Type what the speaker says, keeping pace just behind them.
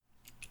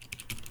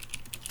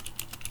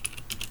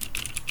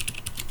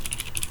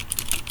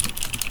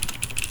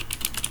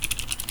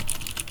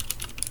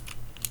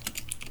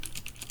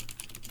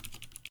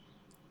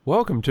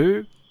Welcome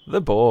to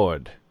The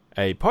Board,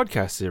 a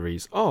podcast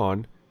series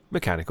on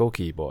mechanical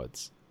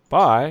keyboards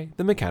by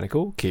the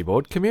mechanical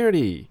keyboard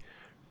community.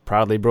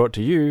 Proudly brought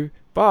to you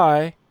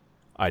by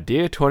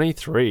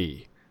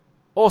Idea23.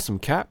 Awesome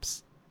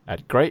caps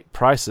at great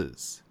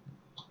prices.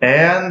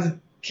 And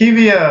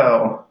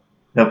Kivio,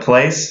 the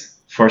place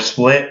for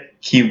split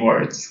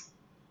keyboards.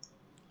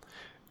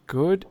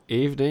 Good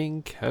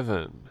evening,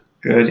 Kevin.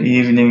 Good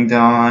evening,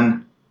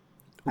 Don.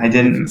 I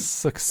didn't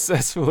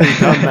successfully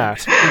done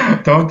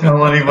that. Don't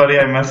tell anybody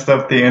I messed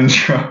up the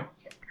intro.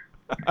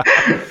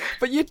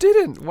 But you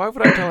didn't. Why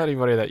would I tell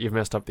anybody that you've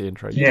messed up the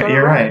intro?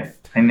 You're right.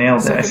 I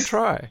nailed it. Second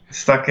try.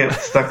 Stuck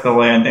the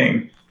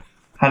landing.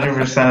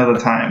 100% of the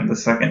time, the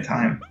second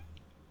time.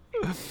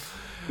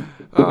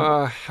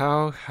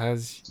 How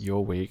has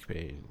your week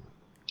been?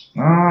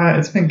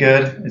 It's been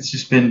good. It's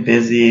just been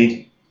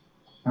busy.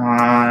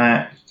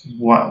 Warm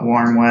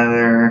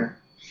weather.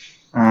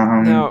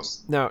 Now,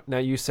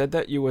 you said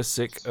that you were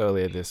sick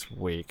earlier this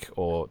week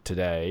or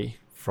today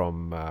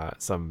from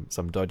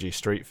some dodgy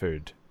street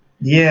food.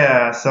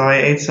 Yeah, so I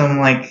ate some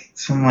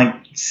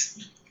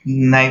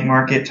night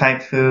market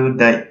type food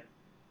that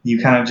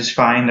you kind of just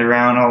find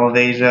around all of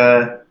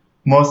Asia.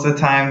 Most of the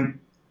time,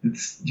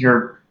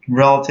 you're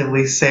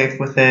relatively safe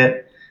with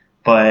it,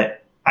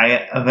 but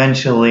I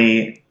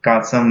eventually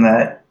got some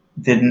that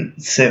didn't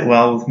sit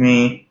well with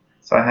me,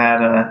 so I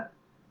had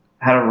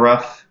a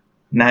rough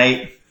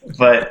night.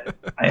 But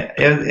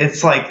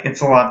it's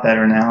a lot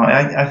better now.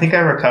 I think I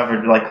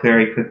recovered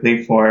very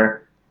quickly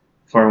for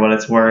what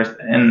it's worth,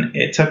 and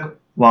it took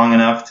long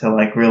enough to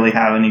really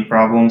have any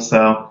problems.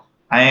 So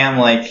I am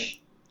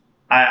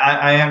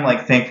I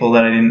am thankful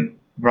that I didn't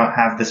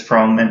have this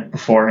problem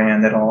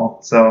beforehand at all.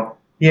 So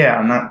yeah,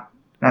 I'm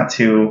not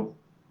too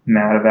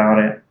mad about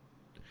it.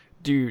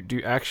 Do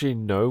you actually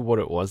know what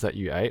it was that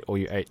you ate, or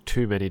you ate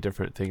too many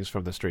different things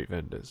from the street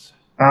vendors?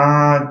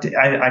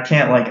 I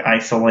can't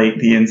isolate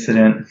the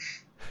incident.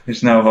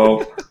 There's no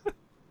hope.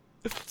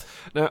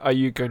 Now, are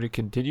you going to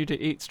continue to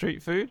eat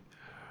street food?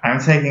 I'm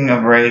taking a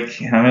break,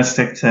 and I'm going to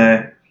stick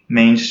to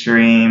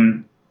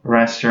mainstream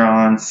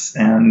restaurants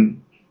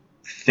and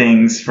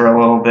things for a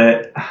little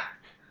bit.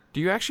 Do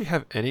you actually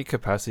have any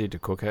capacity to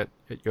cook at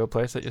your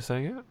place that you're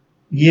staying at?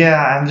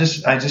 Yeah,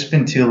 I've just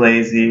been too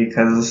lazy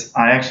because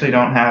I actually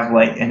don't have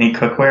any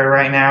cookware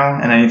right now,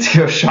 and I need to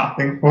go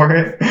shopping for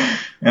it,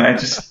 and I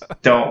just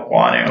don't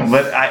want to.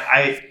 But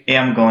I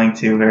am going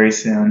to very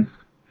soon.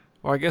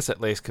 Well, I guess at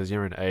least because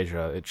you're in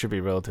Asia, it should be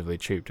relatively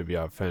cheap to be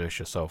able to furnish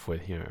yourself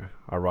with,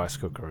 a rice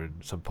cooker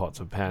and some pots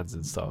and pans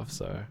and stuff.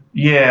 So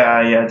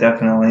yeah,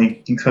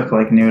 definitely. You can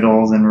cook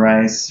noodles and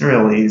rice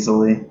real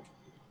easily.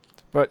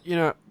 But,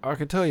 I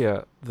can tell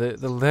you,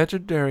 the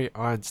legendary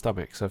iron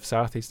stomachs of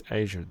Southeast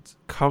Asians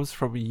comes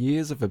from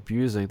years of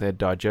abusing their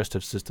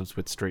digestive systems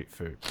with street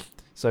food.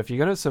 So if you're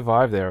going to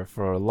survive there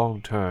for a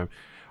long term,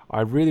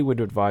 I really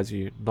would advise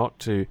you not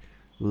to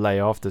lay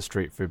off the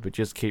street food, but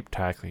just keep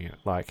tackling it.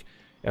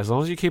 As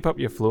long as you keep up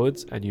your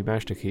fluids and you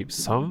manage to keep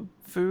some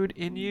food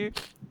in you,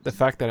 the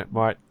fact that it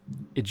might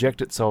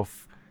eject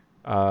itself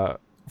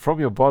from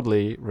your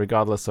body,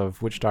 regardless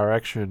of which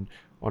direction,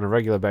 on a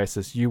regular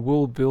basis, you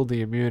will build the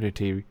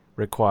immunity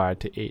required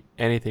to eat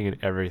anything and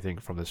everything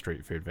from the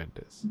street food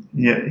vendors.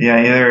 Yeah.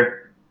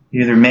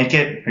 Either make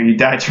it or you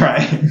die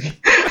trying.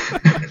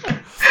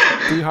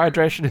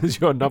 Dehydration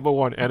is your number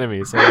one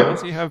enemy. So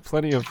once you have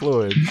plenty of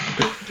fluids,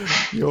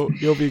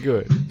 you'll be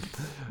good.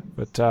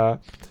 But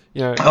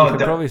Continue.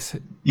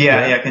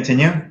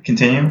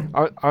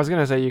 I was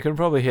going to say, you can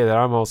probably hear that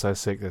I'm also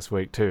sick this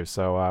week too.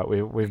 So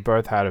we've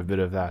both had a bit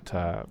of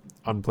that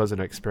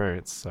unpleasant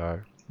experience. So.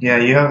 Yeah,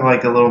 you have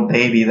a little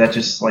baby that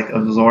just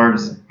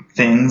absorbs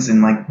things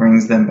and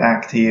brings them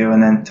back to you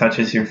and then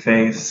touches your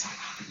face.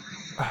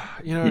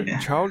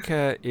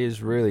 Childcare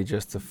is really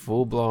just a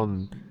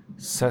full-blown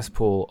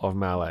cesspool of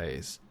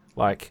malaise.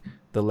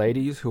 The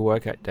ladies who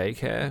work at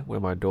daycare where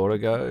my daughter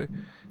go,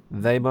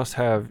 they must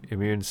have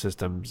immune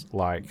systems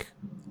like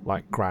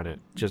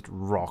granite, just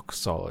rock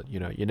solid.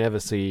 You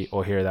never see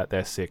or hear that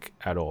they're sick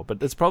at all.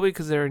 But it's probably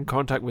because they're in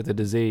contact with the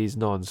disease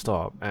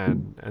non-stop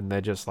and they're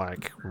just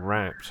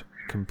ramped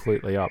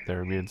completely up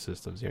their immune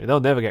systems.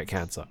 They'll never get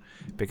cancer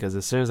because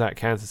as soon as that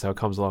cancer cell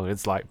comes along,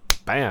 it's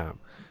bam,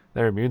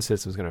 their immune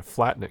system's going to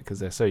flatten it because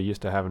they're so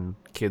used to having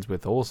kids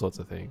with all sorts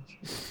of things.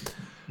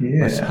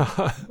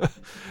 Yeah.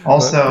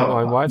 Also,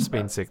 my wife's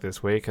been sick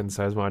this week, and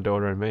so is my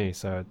daughter and me.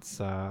 So it's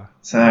so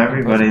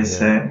everybody's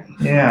sick.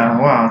 Yeah,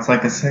 wow, it's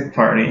like a sick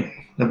party.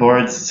 The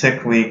board's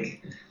sick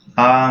week.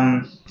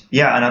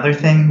 Another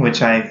thing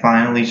which I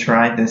finally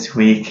tried this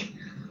week.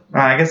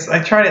 I guess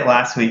I tried it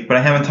last week, but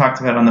I haven't talked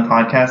about it on the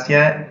podcast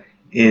yet,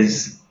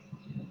 is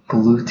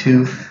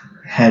Bluetooth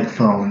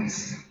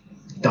headphones.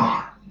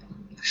 Dawn.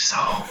 They're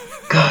so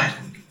good.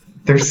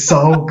 They're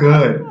so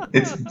good.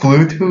 It's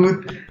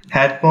Bluetooth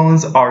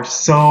headphones are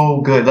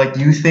so good.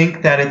 You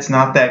think that it's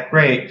not that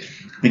great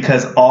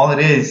because all it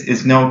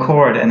is no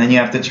cord and then you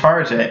have to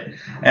charge it.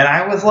 And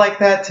I was like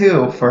that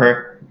too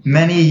for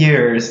many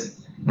years,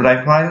 but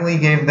I finally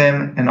gave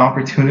them an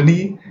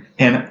opportunity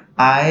and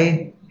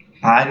I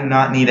I do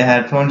not need a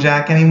headphone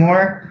jack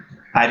anymore.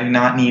 I do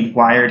not need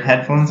wired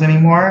headphones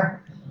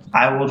anymore.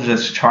 I will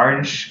just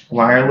charge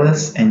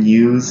wireless and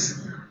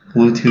use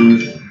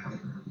Bluetooth.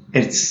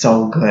 It's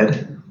so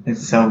good.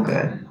 It's so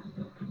good.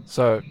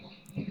 So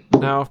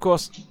now, of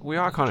course, we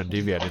are kind of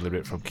deviating a little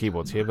bit from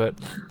keyboards here, but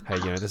hey,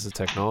 this is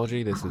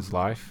technology, this is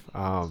life,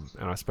 and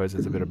I suppose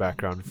there's a bit of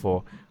background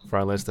for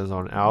our listeners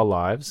on our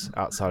lives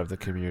outside of the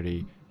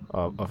community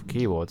of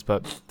keyboards.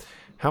 But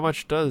how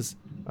much does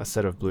a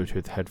set of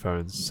Bluetooth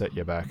headphones set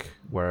you back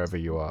wherever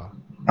you are?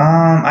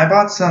 I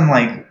bought some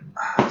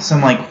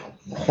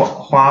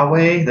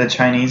Huawei, the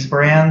Chinese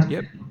brand.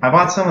 Yep. I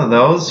bought some of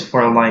those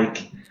for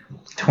like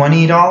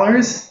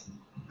 $20,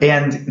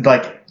 and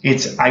like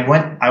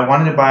I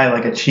wanted to buy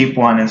like a cheap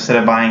one instead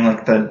of buying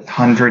like the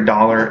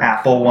 $100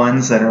 Apple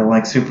ones that are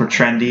like super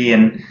trendy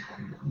and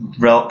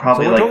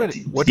probably so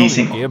we're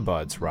decent. Talking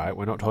earbuds, right?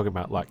 We're not talking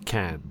about like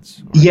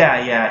cans. Right?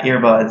 Yeah,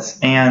 earbuds,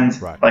 and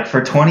right. Like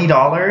for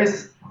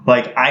 $20,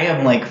 like I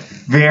am like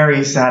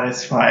very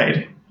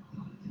satisfied.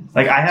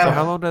 Like I have. So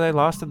how long do they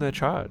last in their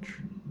charge?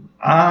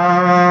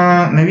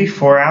 Maybe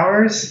 4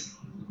 hours.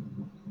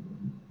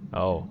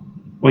 Oh.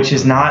 Which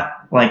is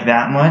not like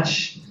that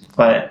much,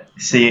 but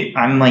see,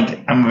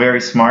 I'm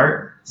very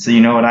smart. So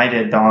you know what I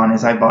did, Don,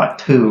 is I bought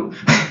 2.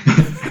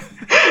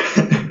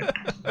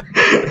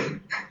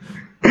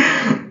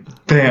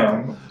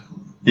 Bam.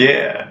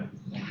 Yeah.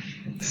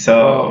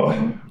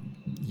 So.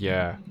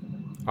 Yeah.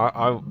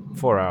 I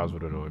 4 hours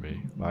would annoy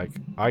me. Like,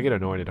 I get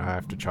annoyed if I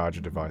have to charge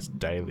a device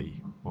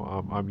daily.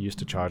 Well, I'm used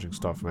to charging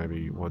stuff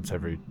maybe once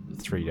every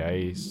 3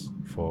 days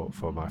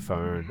for my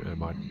phone and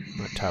my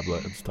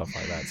tablet and stuff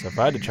like that. So if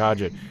I had to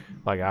charge it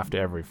like after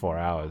every 4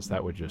 hours,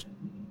 that would just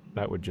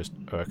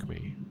irk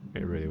me.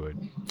 It really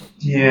would.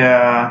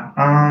 Yeah.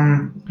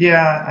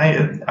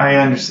 I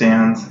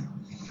understand.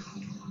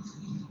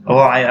 Well,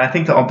 I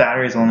think the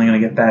battery is only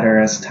going to get better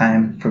as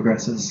time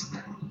progresses.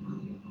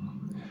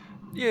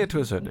 Yeah, to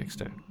a certain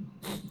extent.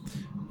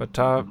 But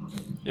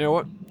you know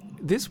what?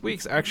 This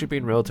week's actually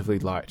been relatively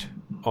light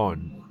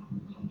on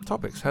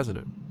topics, hasn't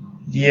it?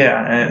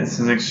 Yeah, this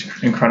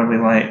is incredibly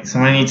light.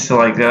 Someone needs to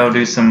like go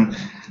do some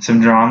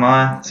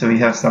drama so we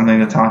have something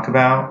to talk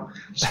about.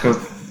 Just go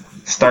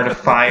start a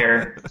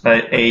fire,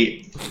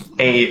 a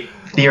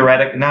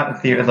theoretic,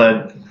 not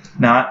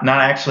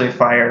actually a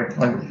fire,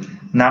 like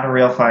not a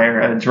real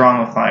fire, a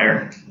drama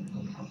fire.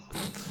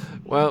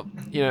 Well,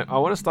 I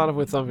want to start off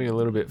with something a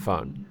little bit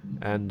fun,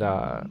 and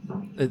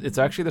it's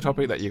actually the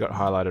topic that you got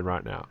highlighted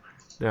right now.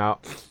 Now,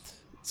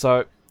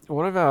 so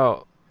one of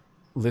our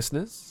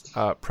listeners,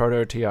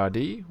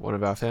 ProtoTRD, one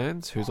of our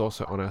fans, who's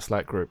also on our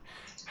Slack group,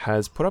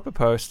 has put up a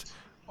post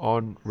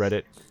on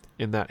Reddit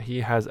in that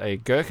he has a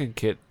Gherkin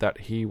kit that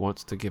he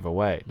wants to give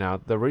away. Now,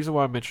 the reason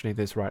why I'm mentioning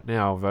this right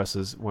now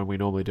versus when we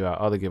normally do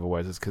our other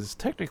giveaways is because it's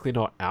technically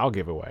not our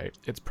giveaway,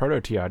 it's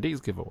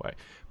ProtoTRD's giveaway,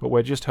 but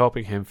we're just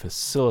helping him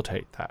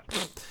facilitate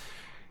that.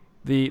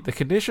 The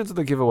conditions of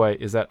the giveaway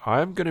is that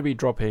I'm going to be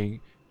dropping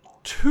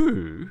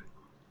 2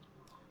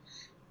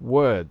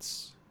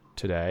 words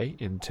today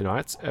in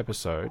tonight's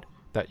episode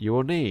that you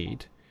will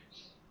need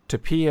to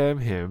PM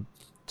him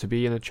to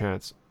be in a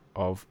chance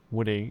of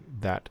winning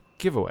that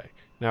giveaway.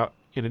 Now,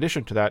 in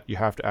addition to that, you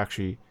have to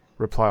actually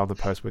reply on the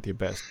post with your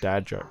best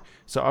dad joke.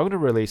 So I'm going to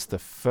release the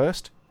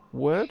first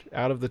word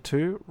out of the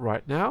 2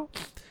 right now,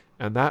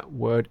 and that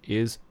word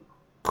is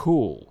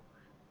cool,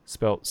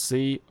 spelled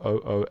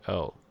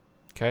COOL.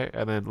 Okay,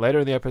 and then later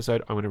in the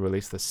episode, I'm going to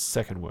release the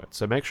second word.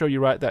 So make sure you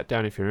write that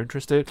down if you're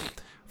interested.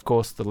 Of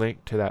course, the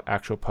link to that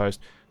actual post,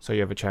 so you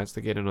have a chance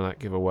to get in on that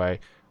giveaway,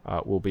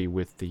 will be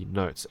with the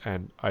notes.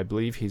 And I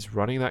believe he's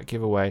running that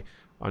giveaway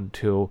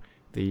until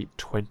the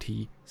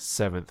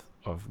 27th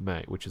of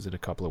May, which is in a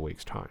couple of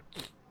weeks' time.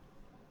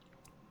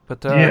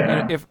 But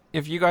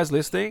if you guys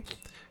listening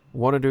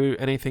want to do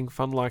anything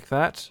fun like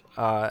that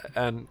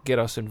and get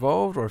us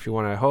involved, or if you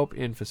want to help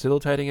in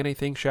facilitating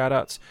anything,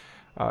 shout-outs,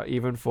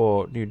 even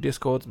for new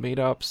Discords,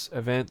 meetups,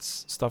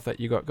 events, stuff that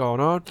you got going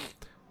on,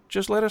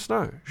 just let us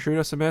know. Shoot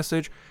us a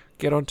message,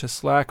 get onto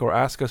Slack, or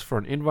ask us for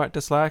an invite to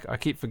Slack. I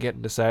keep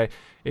forgetting to say,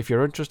 if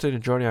you're interested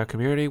in joining our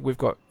community, we've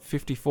got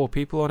 54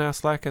 people on our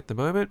Slack at the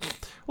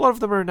moment. A lot of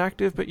them are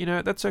inactive, but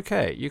that's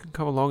okay. You can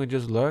come along and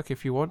just lurk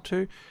if you want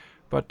to.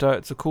 But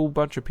it's a cool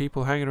bunch of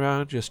people hanging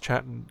around, just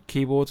chatting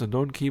keyboards and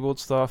non-keyboard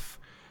stuff.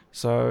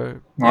 So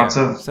lots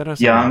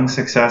of young,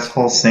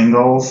 successful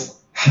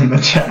singles in the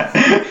chat.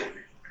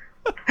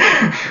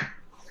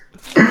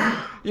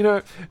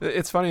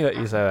 It's funny that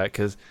you say that,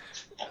 because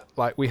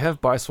like we have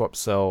buy swap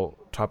sell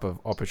type of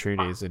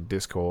opportunities in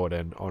Discord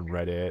and on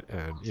Reddit,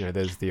 and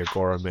there's the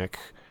Agora Mech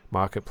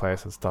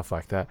marketplace and stuff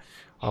like that.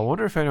 I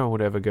wonder if anyone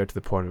would ever go to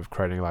the point of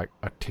creating like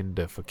a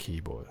Tinder for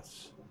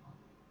keyboards.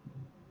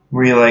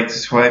 Where you like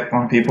swipe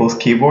on people's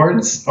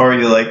keyboards, or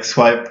you like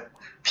swipe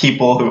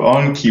people who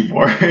own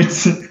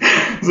keyboards?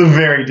 It's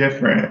very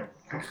different.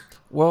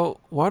 Well,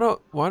 why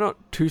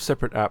not 2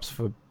 separate apps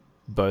for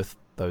both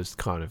those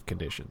kind of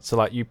conditions? So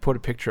like you put a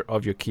picture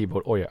of your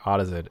keyboard or your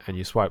Artisan and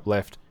you swipe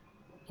left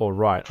or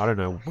right. I don't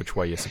know which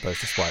way you're supposed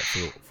to swipe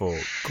for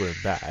good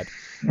and bad.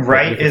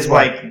 Right is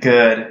like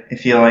good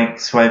if you like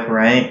swipe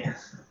right.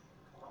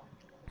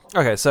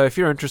 Okay, so if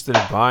you're interested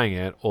in buying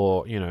it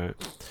or,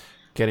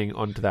 getting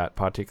onto that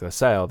particular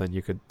sale, then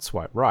you could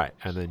swipe right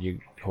and then you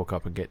hook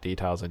up and get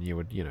details and you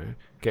would,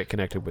 get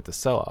connected with the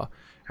seller.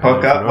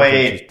 Hook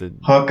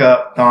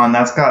up, Don.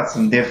 That's got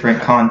some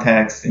different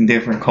context in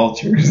different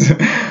cultures.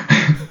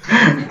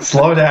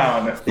 Slow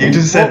down. You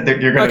just said that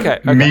you're going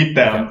to meet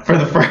them for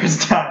the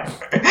first time.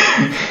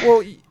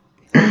 Well,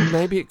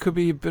 maybe it could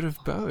be a bit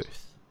of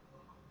both.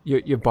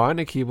 You're buying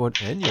a keyboard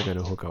and you're going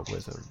to hook up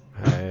with them.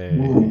 Hey.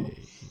 Ooh.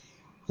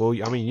 Well,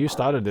 I mean, you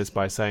started this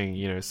by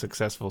saying,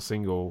 successful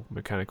single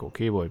mechanical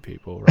keyboard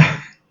people,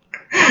 right?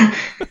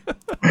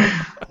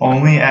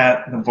 Only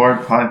at the Board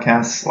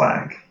Podcast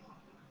Slack.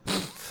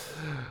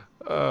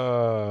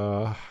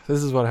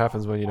 This is what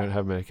happens when you don't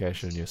have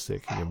medication and you're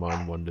sick and your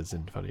mind wanders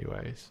in funny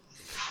ways.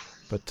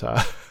 But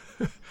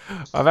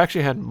I've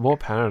actually had more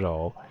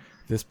Panadol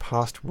this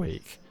past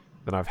week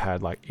than I've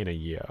had in a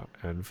year.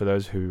 And for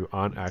those who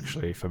aren't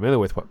actually familiar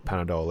with what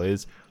Panadol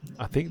is,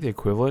 I think the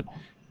equivalent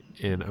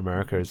in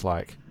America is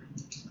Tylenol.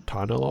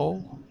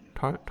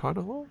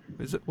 Tylenol?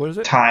 What is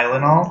it?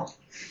 Tylenol,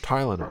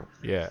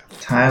 yeah.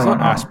 Tylenol. It's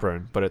not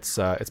aspirin, but it's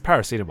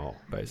paracetamol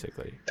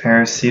basically.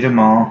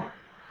 Paracetamol.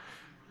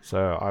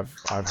 So I've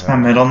That's my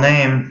middle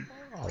name.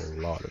 A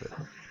lot of it.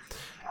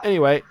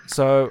 Anyway,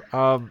 so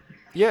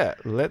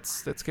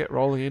let's get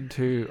rolling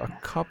into a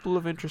couple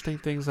of interesting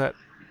things that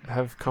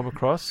have come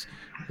across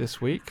this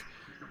week.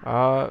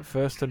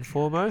 First and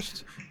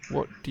foremost,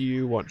 what do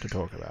you want to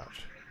talk about?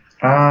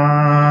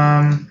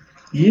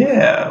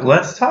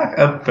 Let's talk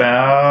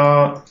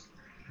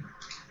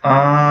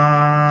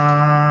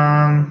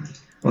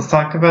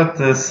about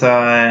this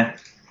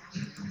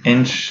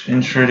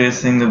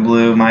introducing the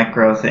Blue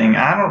Micro thing.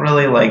 I don't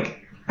really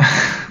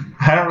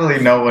I don't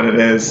really know what it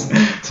is.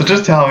 So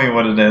just tell me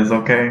what it is,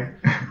 okay?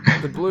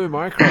 The Blue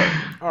Micro.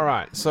 All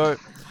right. So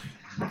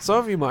some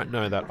of you might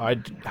know that I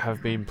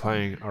have been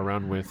playing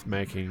around with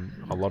making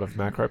a lot of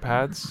macro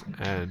pads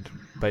and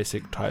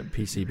basic type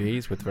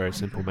PCBs with very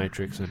simple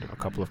matrix and a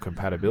couple of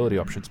compatibility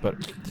options, but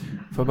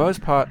for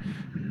most part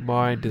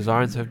my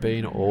designs have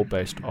been all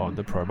based on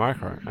the Pro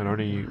Micro and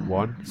only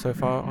one so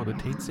far on the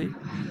Teensy.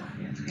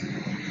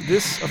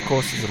 This of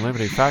course is a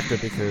limiting factor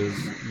because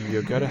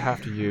you're going to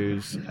have to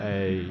use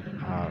a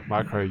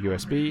micro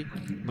USB,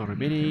 not a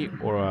mini,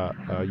 or a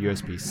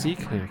USB-C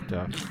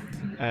connector,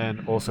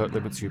 and also it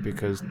limits you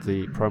because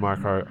the Pro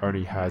Micro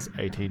only has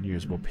 18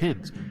 usable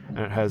pins and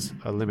it has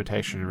a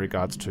limitation in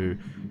regards to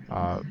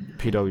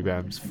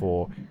PWMs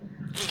for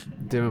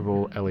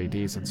dimmable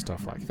LEDs and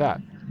stuff like that.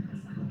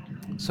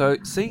 So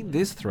seeing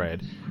this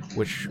thread,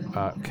 which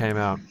came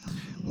out,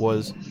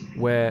 was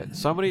where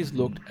somebody's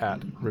looked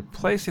at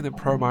replacing the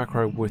Pro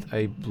Micro with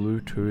a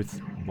Bluetooth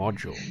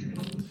module.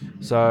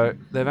 So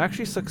they've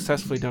actually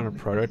successfully done a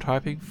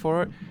prototyping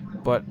for it,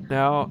 but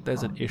now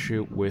there's an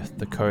issue with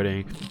the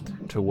coding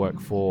to work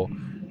for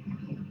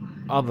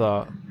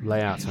other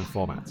layouts and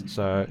formats.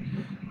 So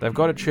they've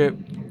got a chip,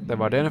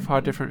 they've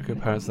identified different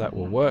components that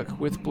will work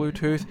with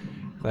Bluetooth,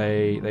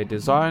 they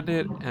designed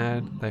it,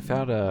 and they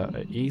found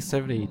a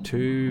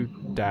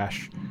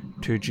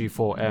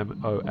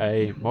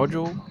E72-2G4MOA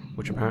module,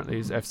 which apparently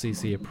is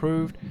FCC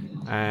approved,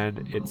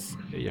 and it's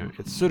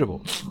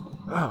suitable.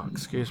 Oh,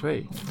 excuse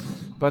me.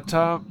 But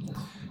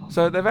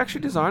so they've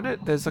actually designed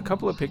it. There's a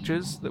couple of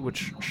pictures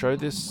which show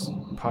this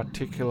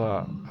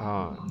particular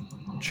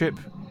chip.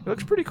 It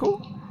looks pretty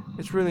cool.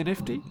 It's really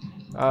nifty.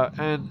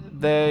 And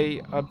they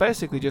are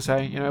basically just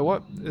saying,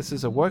 this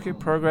is a work in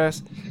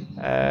progress,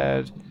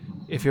 and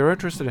if you're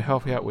interested in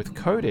helping out with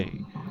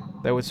coding,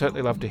 they would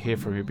certainly love to hear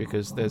from you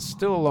because there's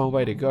still a long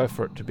way to go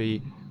for it to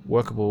be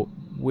workable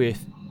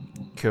with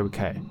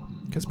CubeK.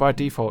 Because by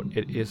default,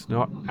 it is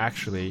not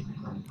actually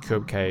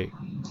CubeK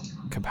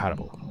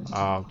compatible.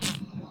 Oh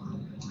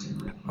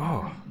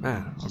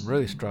man, I'm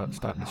really starting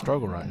to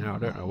struggle right now. I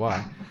don't know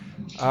why.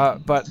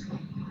 But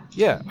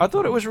yeah, I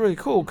thought it was really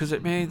cool because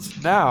it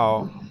means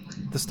now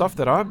the stuff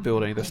that I'm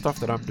building, the stuff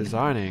that I'm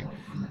designing,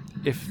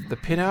 if the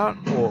pinout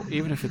or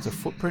even if it's a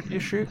footprint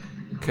issue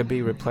can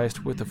be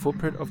replaced with the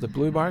footprint of the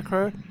Blue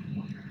Micro,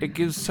 it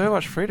gives so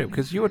much freedom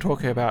because you were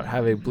talking about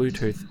having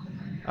Bluetooth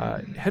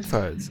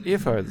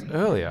earphones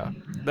earlier.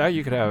 Now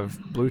you could have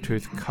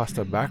Bluetooth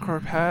custom macro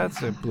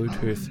pads and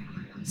Bluetooth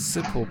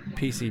simple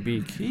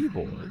PCB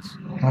keyboards.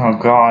 Oh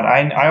god,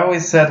 I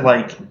always said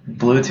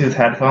Bluetooth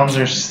headphones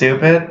are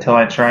stupid till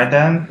I tried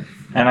them,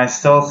 and I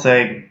still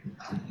say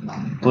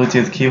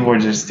Bluetooth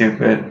keyboards are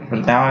stupid,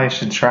 but now I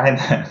should try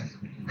them.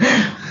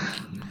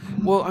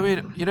 Well, I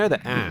mean, the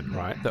AN,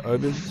 right? The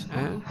Oben's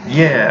AN?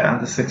 Yeah,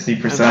 the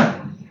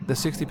 60%. The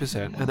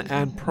 60%, and the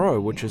AN Pro,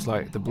 which is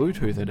the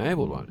Bluetooth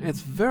enabled one. It's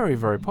very,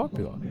 very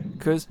popular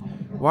because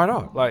why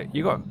not?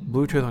 You got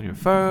Bluetooth on your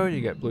phone,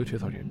 you get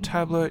Bluetooth on your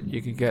tablet,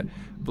 you can get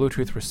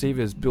Bluetooth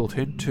receivers built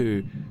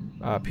into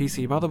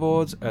PC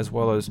motherboards, as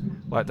well as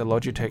the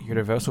Logitech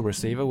Universal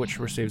Receiver, which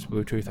receives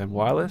Bluetooth and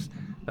wireless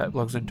that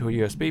plugs into a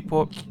USB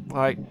port.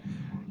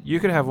 you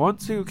could have one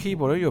single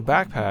keyboard in your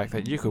backpack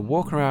that you could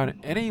walk around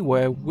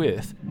anywhere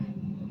with,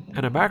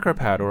 and a macro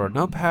pad or a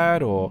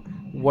numpad or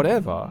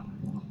whatever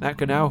that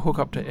can now hook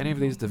up to any of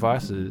these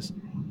devices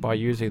by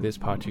using this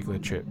particular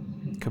chip,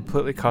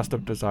 completely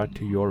custom designed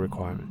to your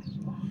requirements.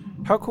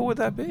 How cool would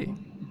that be?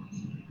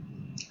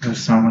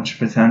 There's so much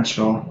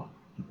potential.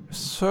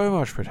 So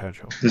much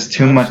potential. There's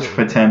too much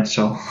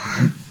potential.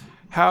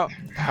 How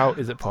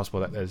is it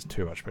possible that there's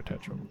too much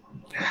potential?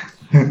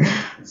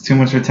 It's too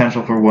much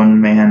potential for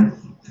one man.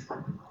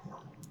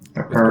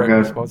 The With great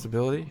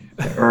responsibility.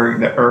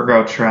 The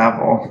ergo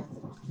travel.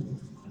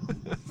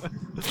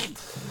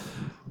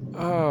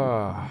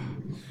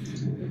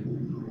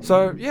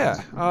 So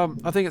yeah,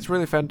 I think it's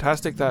really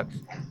fantastic that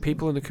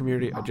people in the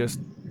community are just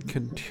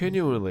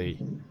continually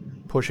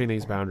pushing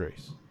these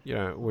boundaries. You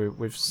know,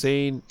 we've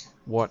seen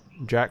what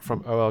Jack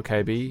from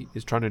OLKB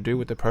is trying to do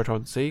with the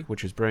Proton C,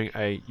 which is bring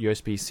a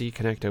USB-C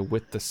connector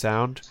with the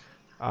sound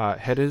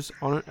headers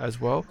on it as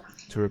well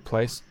to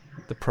replace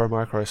the Pro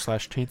Micro /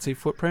 Teensy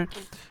footprint.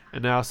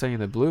 And now seeing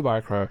the Blue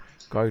Micro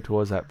going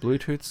towards that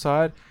Bluetooth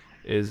side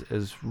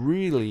is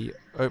really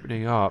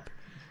opening up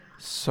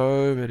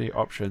so many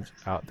options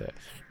out there.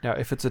 Now,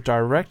 if it's a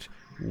direct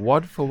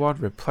one-for-one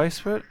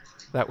replacement,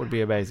 that would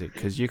be amazing,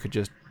 because you could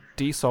just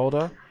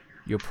desolder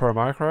your Pro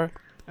Micro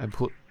and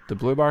put the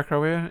Blue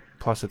Micro in,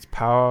 plus its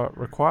power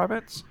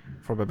requirements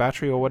from a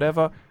battery or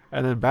whatever,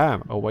 and then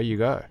bam, away you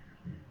go.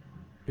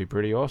 Be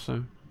pretty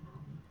awesome.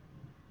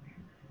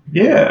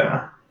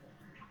 Yeah.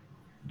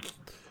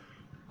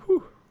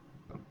 Whew.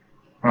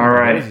 All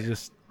right. You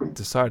just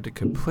decided to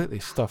completely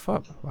stuff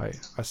up. Like,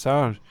 I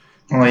sound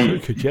well,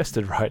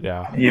 congested right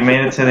now. You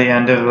made it to the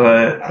end of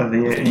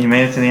the you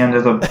made it to the end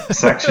of the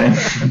section.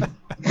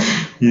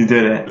 You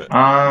did it.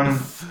 One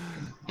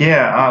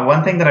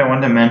thing that I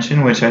wanted to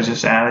mention, which I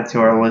just added to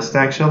our list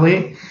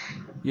actually,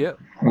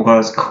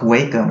 was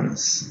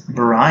Quakeum's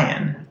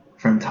Brian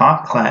from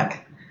Top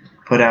Clack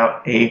put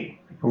out a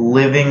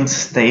living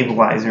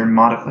stabilizer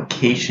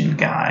modification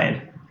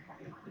guide,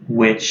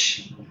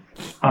 which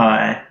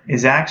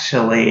is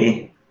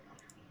actually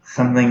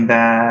something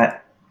that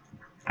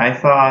I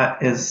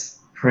thought is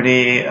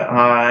pretty,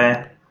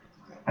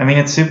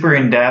 it's super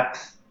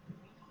in-depth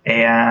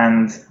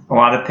and a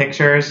lot of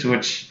pictures,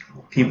 which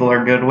people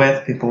are good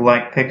with. People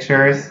like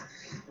pictures.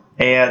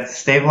 And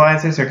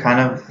stabilizers are kind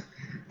of,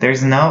 there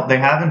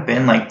haven't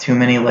been like too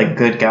many like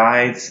good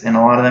guides, and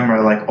a lot of them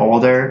are like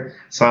older.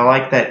 So I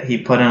like that he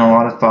put in a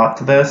lot of thought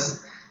to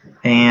this.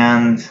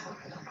 And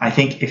I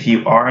think if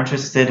you are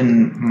interested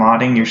in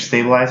modding your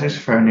stabilizers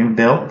for a new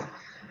build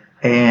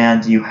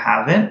and you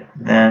haven't,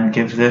 then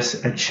give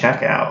this a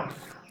check out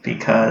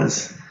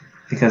because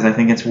I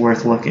think it's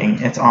worth looking.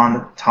 It's on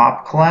the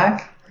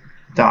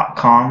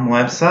topclack.com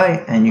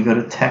website, and you go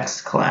to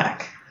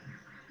TextClack.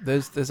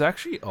 There's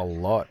actually a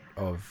lot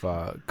of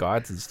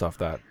guides and stuff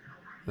that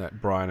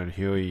Brian and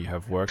Huey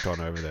have worked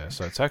on over there,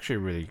 so it's actually a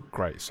really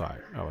great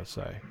site, I would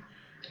say.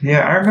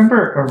 Yeah, I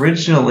remember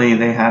originally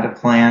they had a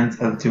plan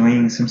of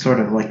doing some sort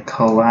of like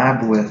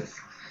collab with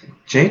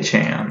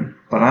J-Chan,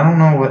 but I don't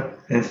know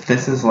if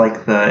this is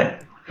like the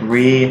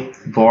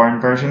reborn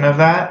version of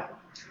that.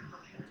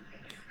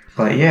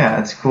 But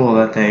yeah, it's cool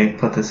that they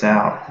put this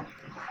out.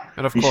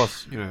 And of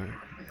course,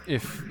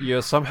 if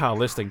you're somehow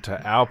listening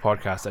to our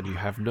podcast and you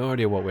have no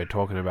idea what we're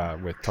talking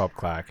about with Top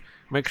Clack,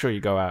 make sure you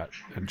go out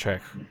and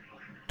check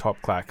Top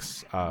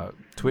Clack's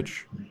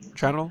Twitch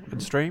channel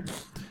and stream.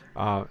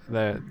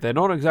 They're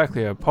not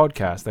exactly a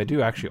podcast. They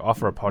do actually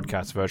offer a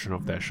podcast version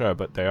of their show,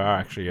 but they are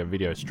actually a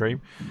video stream.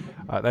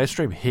 They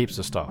stream heaps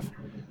of stuff.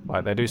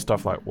 Like, they do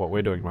stuff like what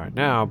we're doing right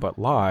now, but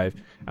live,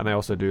 and they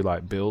also do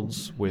like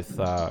builds with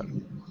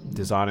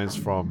designers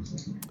from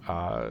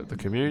the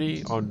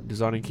community on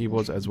designing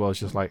keyboards, as well as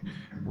just like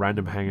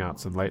random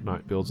hangouts and late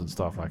night builds and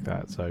stuff like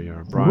that. So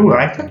Brian,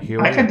 I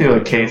could do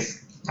a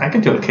case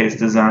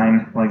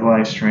design like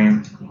live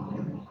stream.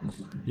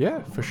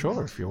 Yeah, for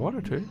sure, if you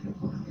wanted to.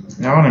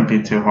 That wouldn't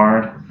be too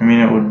hard.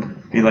 It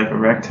would be like a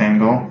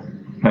rectangle,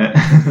 but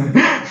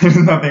there's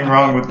nothing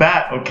wrong with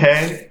that,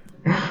 okay?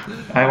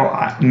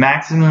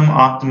 Maximum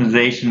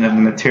optimization of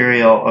the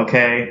material,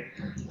 okay?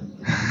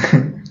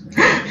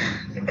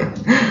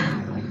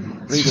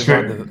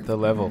 Redesign the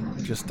level.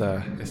 It's just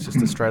a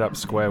straight up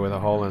square with a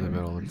hole in the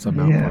middle and some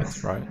mount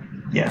points, right?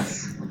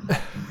 Yes.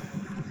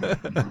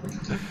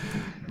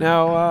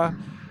 Now,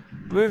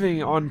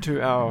 moving on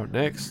to our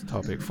next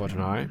topic for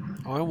tonight,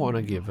 I want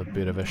to give a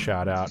bit of a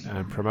shout out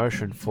and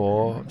promotion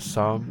for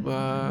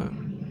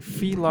some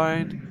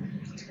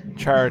feline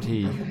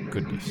charity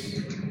goodness.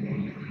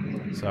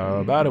 So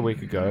about a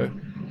week ago,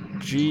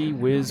 Gee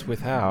Whiz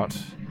Without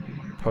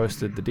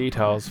posted the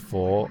details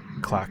for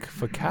Clack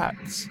for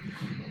Cats.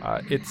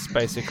 It's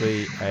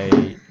basically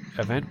a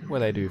event where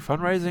they do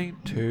fundraising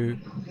to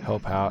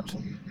help out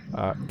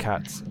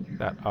cats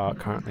that are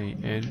currently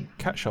in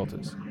cat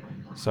shelters.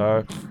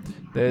 So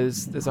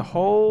there's a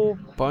whole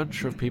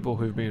bunch of people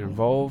who've been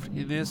involved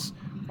in this.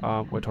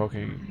 We're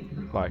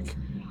talking like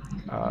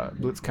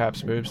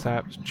Blitzcaps,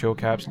 Boomstaps,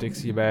 Chillcaps,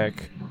 Dixie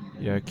Beck,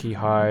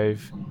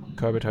 Keyhive,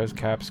 Comatose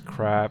caps,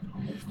 crap,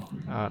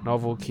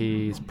 novel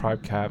keys, prime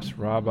caps,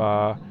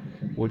 rubber,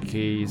 wood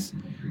keys,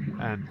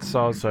 and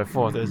so on and so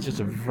forth. There's just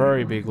a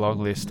very big long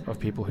list of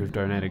people who've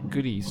donated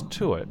goodies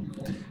to it.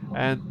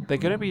 And they're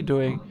going to be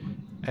doing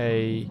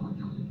a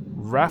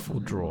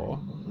raffle draw.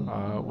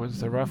 When's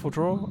the raffle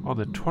draw? On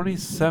the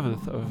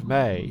 27th of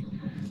May,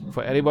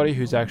 for anybody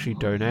who's actually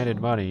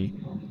donated money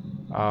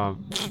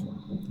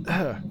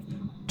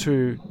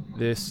to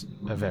this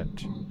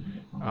event.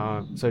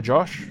 So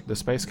Josh, the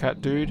Space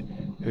Cat dude,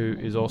 who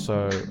is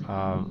also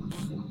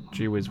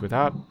Gee Whiz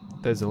Without,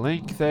 there's a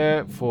link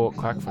there for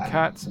Clack for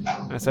Cats,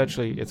 and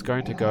essentially it's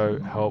going to go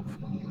help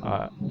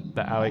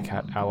the Alley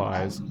Cat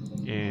allies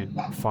in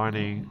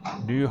finding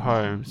new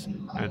homes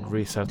and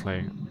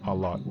resettling a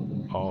lot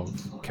of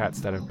cats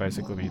that have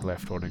basically been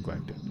left or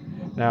neglected.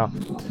 Now,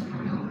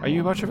 are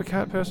you much of a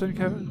cat person,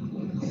 Kevin?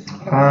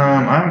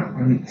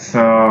 I'm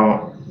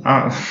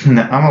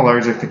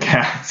allergic to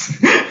cats,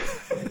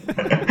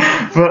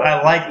 but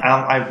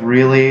I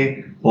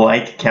really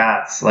like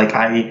cats.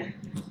 I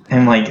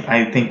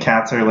think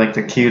cats are like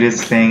the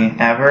cutest thing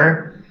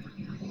ever.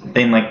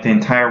 In like the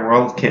entire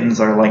world, kittens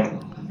are like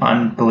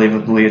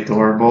unbelievably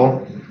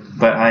adorable.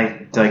 But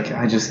I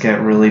just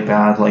get really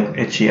bad like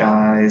itchy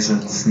eyes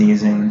and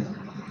sneezing.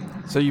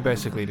 So you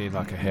basically need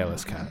like a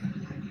hairless cat.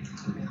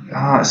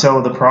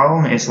 So the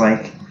problem is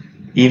like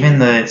even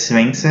the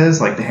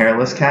sphinxes, like the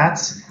hairless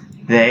cats,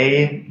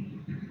 they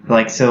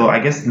so I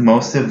guess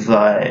most of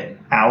the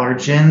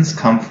allergens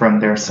come from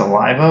their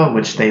saliva,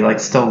 which they like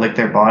still lick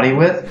their body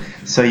with.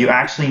 So you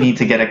actually need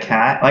to get a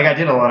cat. Like I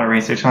did a lot of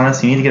research on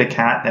this. You need to get a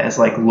cat that is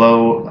like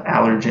low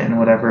allergen,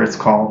 whatever it's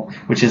called,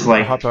 which is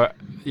like a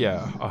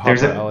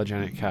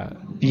hypoallergenic cat.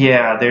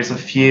 Yeah, there's a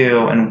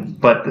few,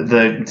 but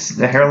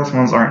the hairless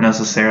ones aren't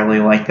necessarily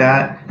like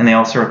that, and they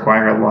also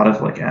require a lot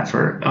of like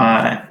effort.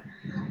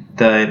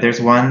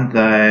 There's one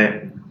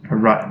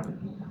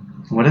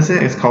what is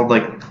it? It's called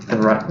like the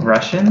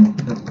Russian,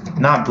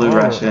 not Blue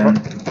Russian.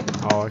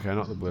 Okay,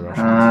 not the Blue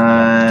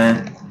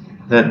Russian.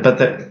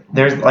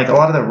 There's like a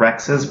lot of the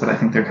Rexes, but I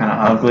think they're kind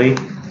of ugly.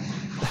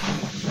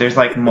 There's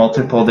like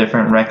multiple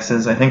different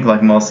Rexes. I think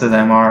like most of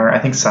them are. I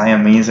think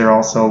Siamese are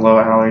also low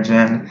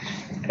allergen.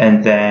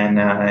 And then,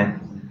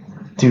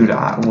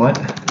 what?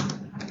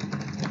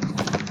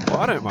 Well,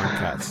 I don't mind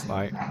cats.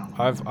 Like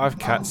I've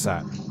cat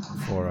sat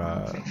for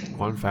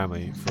one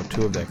family for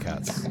two of their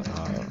cats.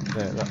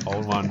 The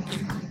old one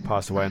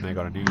passed away, and they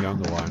got a new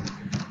younger one.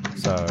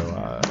 So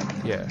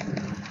yeah,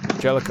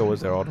 Jellica was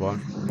their old one,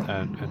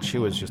 and she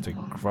was just a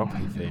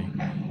grumpy thing.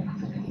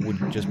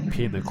 Would just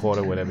pee in the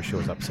corner whenever she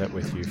was upset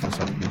with you for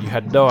something. And you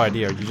had no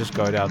idea. You just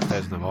go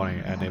downstairs in the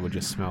morning and they would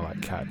just smell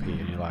like cat pee,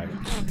 and you're like,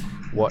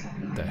 what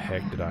the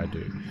heck did I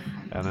do?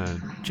 And then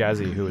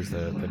Jazzy, who was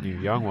the new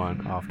young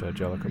one after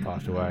Jellica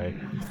passed away,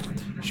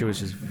 she was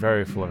just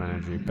very full of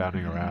energy,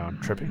 bounding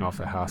around, tripping off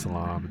the house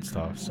alarm and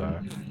stuff. So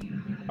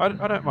I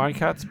don't mind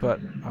cats,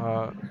 but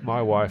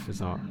my wife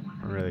is not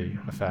really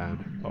a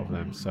fan of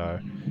them. So,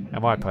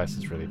 and my place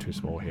is really too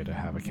small here to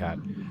have a cat.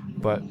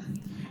 But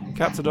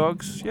cats or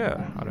dogs,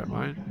 yeah, I don't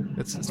mind.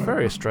 It's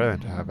very Australian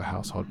to have a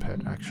household pet,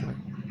 actually.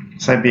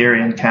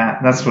 Siberian cat.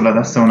 That's the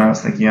one I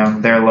was thinking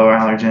of. They're low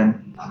allergen.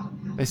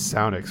 They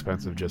sound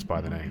expensive just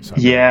by the name. So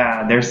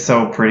yeah, they're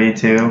so pretty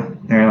too.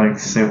 They're like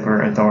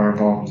super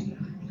adorable.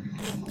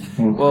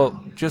 Ooh. Well,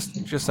 just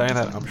saying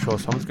that, I'm sure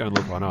someone's going to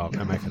look one up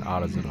and make an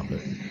artisan of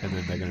it, and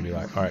then they're going to be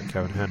like, "All right,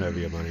 Kevin, hand over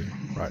your money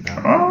right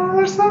now." Oh,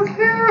 they're so cute.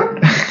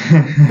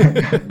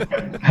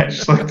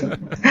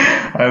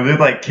 I did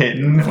like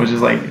kitten, which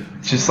is like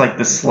just like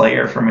the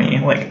Slayer for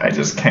me. Like I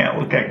just can't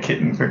look at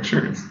kitten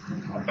pictures.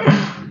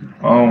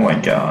 Oh my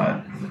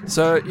god.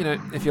 So,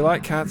 if you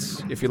like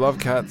cats, if you love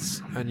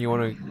cats, and you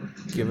want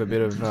to give a bit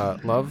of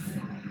love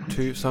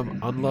to some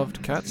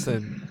unloved cats,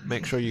 then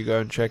make sure you go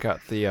and check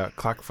out the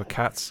Clack for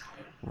Cats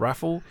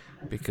raffle,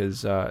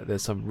 because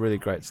there's some really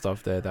great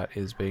stuff there that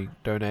is being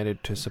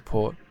donated to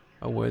support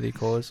a worthy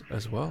cause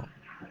as well.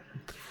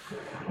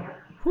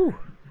 Whew.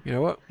 You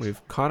know what?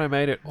 We've kind of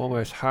made it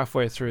almost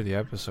halfway through the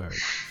episode.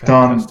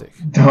 Fantastic.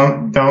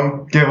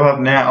 Don't give up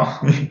now.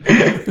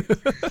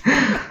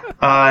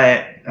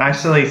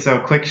 Actually, so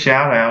quick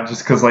shout out,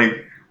 just because like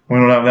we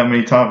don't have that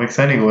many topics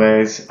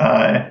anyways.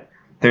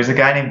 There's a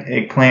guy named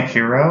Eggplant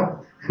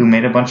Hero who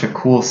made a bunch of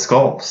cool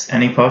sculpts,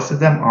 and he posted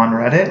them on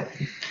Reddit.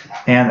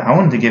 And I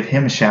wanted to give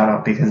him a shout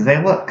out because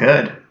they look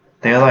good.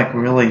 They're like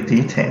really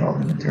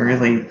detailed and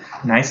really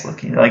nice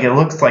looking. Like it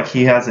looks like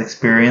he has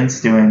experience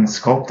doing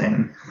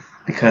sculpting,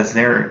 because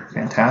they're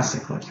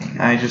fantastic looking.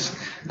 I just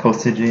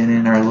posted it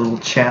in our little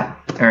chat,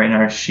 or in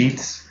our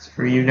sheets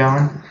for you,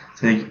 Don,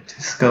 to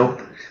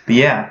scope. But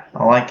yeah,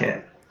 I like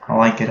it. I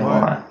like it a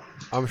lot.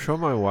 I'm sure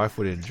my wife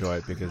would enjoy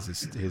it because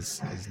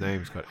his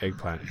name's got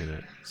eggplant in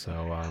it. So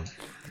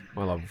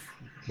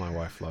my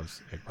wife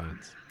loves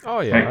eggplants.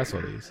 Oh yeah, I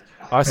saw these.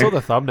 I saw the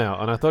thumbnail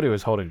and I thought he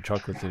was holding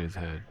chocolates in his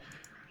hand.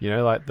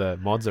 Like the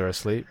mods are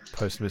asleep,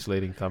 post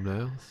misleading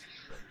thumbnails.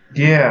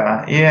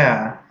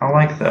 Yeah, I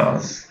like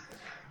those.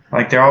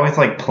 Like they're always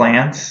like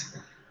plants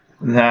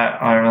that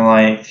are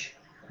like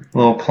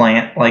little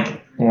plant,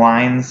 like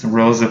lines,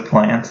 rows of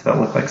plants that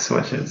look like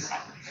switches.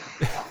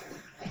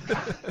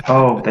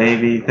 Oh,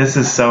 baby. This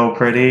is so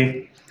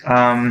pretty.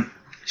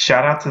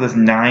 Shout out to this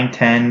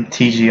 910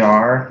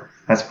 TGR.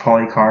 That's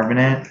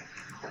polycarbonate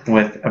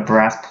with a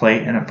brass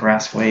plate and a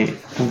brass weight.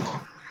 Ooh.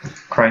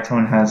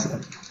 Crytone has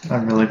a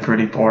really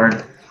pretty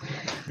board.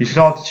 You should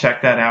all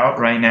check that out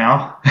right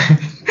now.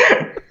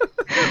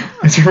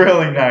 It's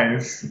really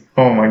nice.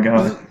 Oh my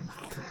god.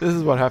 This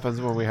is what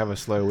happens when we have a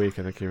slow week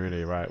in the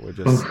community, right? We're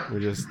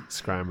just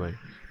scrambling.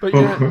 But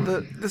yeah,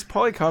 this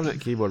polycarbonate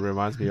keyboard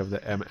reminds me of the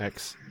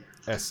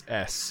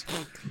MXSS,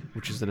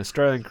 which is an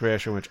Australian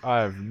creation which I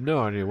have no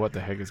idea what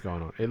the heck is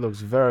going on. It looks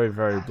very,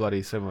 very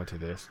bloody similar to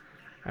this.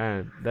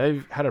 And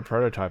they've had a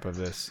prototype of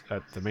this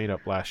at the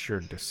meetup last year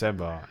in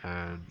December,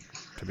 and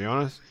to be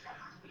honest,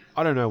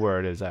 I don't know where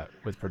it is at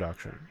with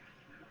production.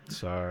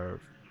 So,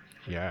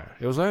 yeah,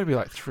 it was going to be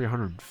like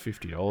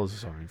 $350 or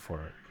something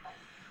for it.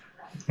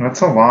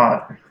 That's a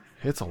lot.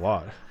 It's a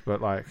lot,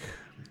 but like,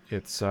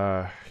 it's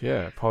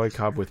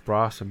polycarb with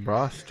brass and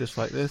brass, just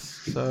like this.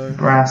 So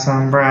brass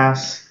on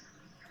brass.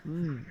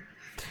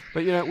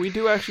 But you know, we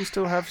do actually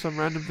still have some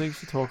random things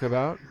to talk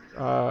about.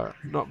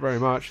 Not very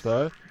much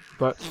though.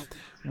 But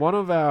one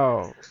of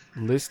our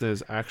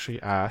listeners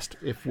actually asked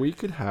if we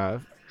could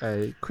have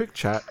a quick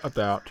chat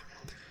about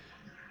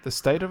the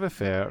state of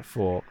affair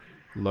for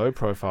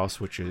low-profile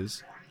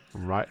switches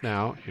right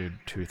now in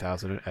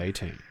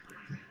 2018.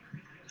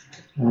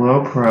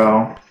 Low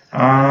pro.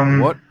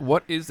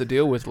 What is the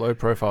deal with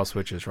low-profile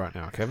switches right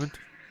now, Kevin?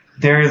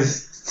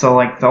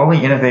 The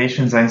only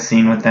innovations I've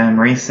seen with them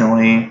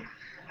recently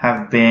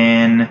have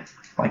been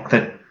like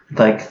the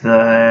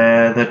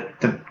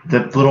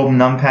little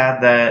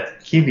numpad that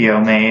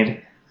Kibio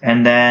made,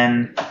 and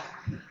then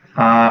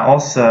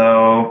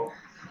also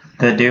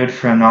the dude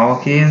from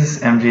Novel Keys,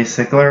 MG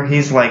Sickler.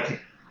 He's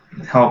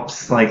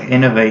helps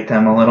innovate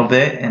them a little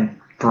bit and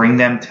bring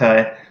them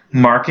to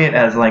market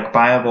as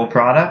viable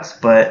products,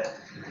 but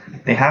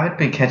they haven't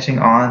been catching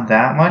on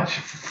that much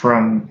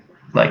from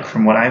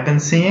what I've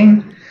been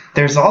seeing.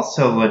 There's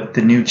also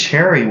the new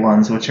Cherry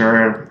ones, which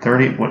are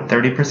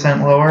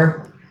 30%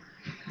 lower.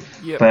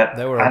 Yeah, but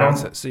they were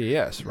announced at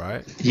CES,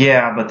 right?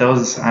 Yeah, but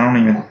those I don't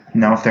even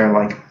know if they're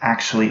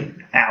actually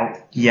out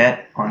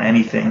yet on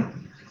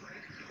anything.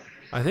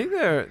 I think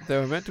they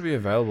were meant to be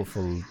available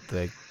for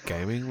their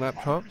gaming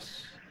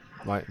laptops,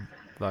 like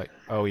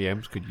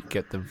OEMs could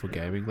get them for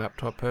gaming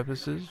laptop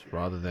purposes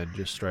rather than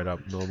just straight up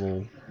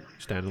normal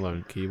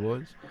standalone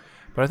keyboards.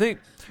 But I think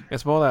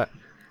it's more that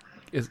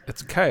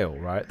it's Kale,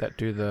 right? That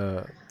do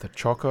the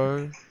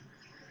Choco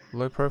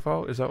low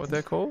profile. Is that what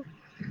they're called?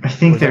 I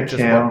think they're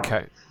Kale.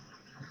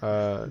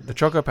 The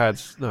Choco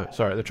Pads. No,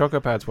 sorry, the Choco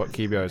Pads. What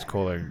Kibio is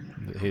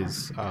calling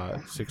his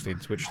 16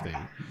 switch thing.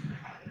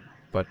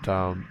 But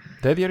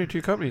they're the only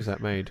two companies that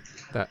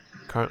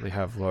currently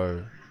have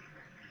low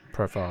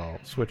profile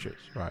switches,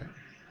 right?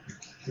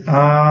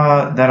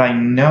 That I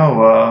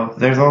know of.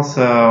 There's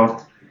also,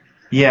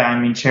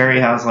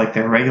 Cherry has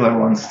their regular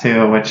ones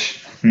too,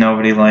 which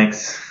nobody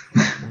likes.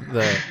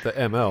 the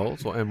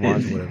MLs or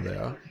MYs, whatever they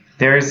are.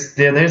 There's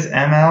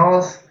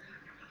MLs,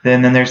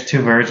 then there's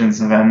two versions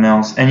of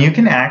MLs, and you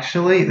can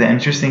actually. The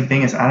interesting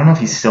thing is, I don't know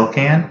if you still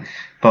can,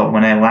 but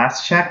when I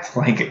last checked,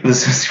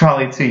 this was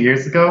probably 2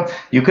 years ago,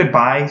 you could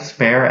buy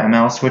spare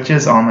ML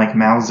switches on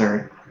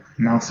Mouser.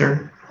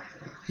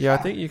 Yeah, I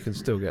think you can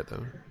still get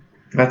them.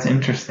 That's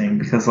interesting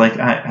because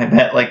I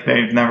bet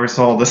they've never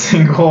sold a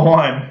single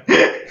one.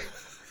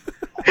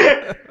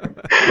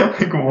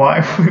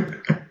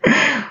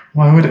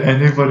 Why would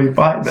anybody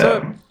buy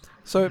them?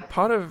 So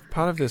part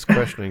of this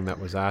questioning that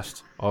was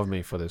asked of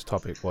me for this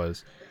topic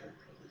was,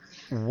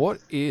 what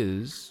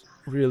is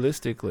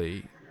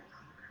realistically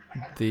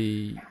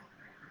the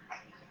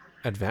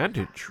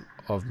advantage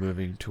of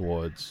moving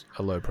towards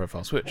a low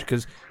profile switch?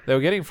 Because they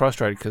were getting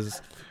frustrated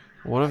because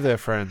one of their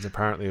friends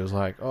apparently was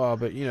like, oh,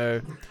 but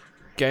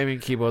gaming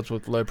keyboards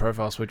with low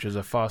profile switches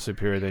are far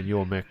superior than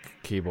your Mac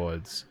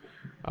keyboards.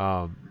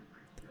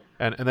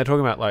 And they're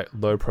talking about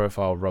low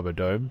profile rubber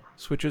dome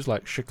switches,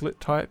 like chiclet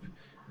type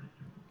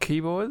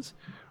keyboards,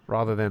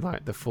 rather than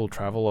the full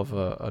travel of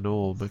a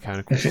normal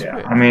mechanical switch.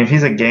 I mean, if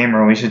he's a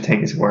gamer, we should take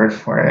his word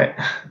for it.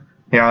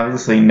 He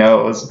obviously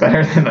knows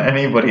better than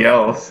anybody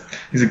else.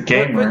 He's a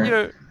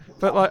gamer.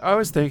 But I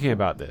was thinking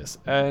about this,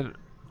 and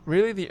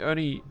really the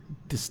only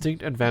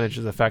distinct advantage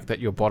is the fact that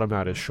your bottom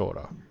out is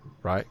shorter,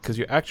 right? Because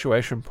your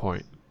actuation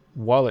point,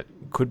 while it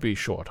could be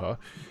shorter,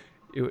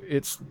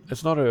 it's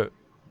not a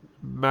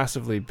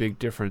massively big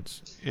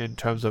difference in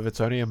terms of it's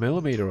only a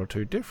millimeter or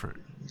two different.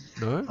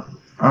 No?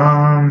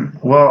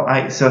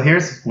 So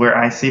here's where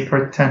I see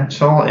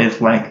potential is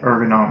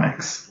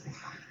ergonomics.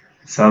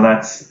 So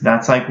that's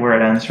where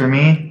it ends for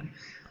me.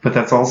 But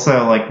that's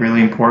also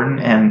really important,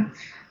 and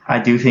I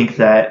do think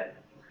that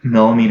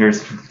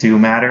millimeters do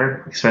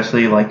matter,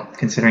 especially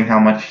considering how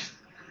much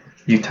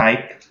you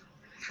type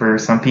for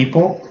some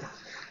people.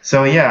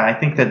 So yeah, I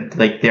think that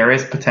there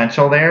is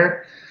potential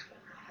there,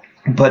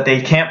 but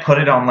they can't put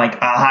it on a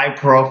high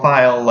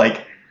profile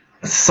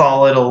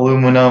solid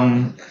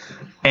aluminum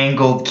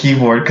angled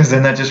keyboard because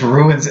then that just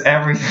ruins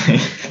everything.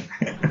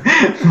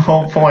 The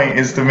whole point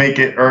is to make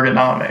it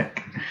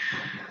ergonomic.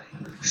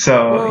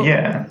 So, Well,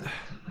 yeah.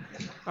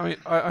 I mean,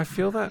 I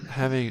feel that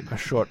having a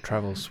short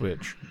travel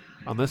switch,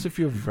 unless if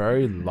you're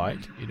very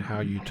light in how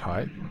you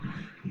type,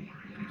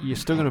 you're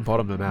still going to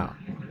bottom them out.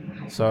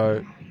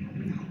 So,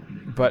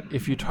 but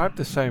if you type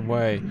the same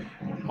way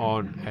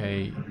on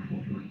a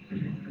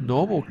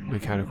normal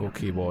mechanical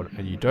keyboard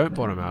and you don't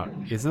bottom out,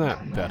 isn't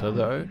that better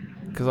though?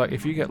 Because like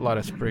if you get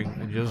lighter spring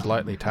and you're just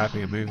lightly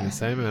tapping and moving the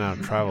same amount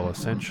of travel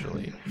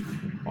essentially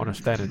on a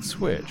standard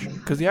switch,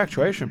 because the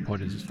actuation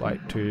point is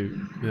like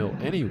 2 mil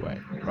anyway,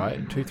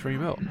 right? 2-3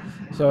 mil.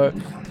 So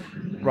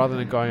rather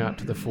than going out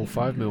to the full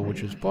 5 mil,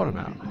 which is bottom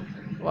out,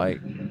 like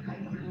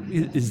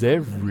is there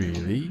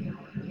really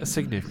a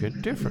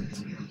significant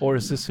difference, or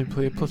is this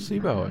simply a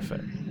placebo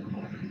effect?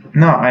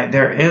 No,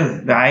 there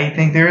is. I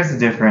think there is a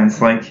difference.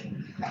 Like,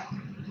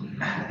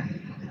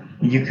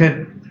 you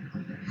could.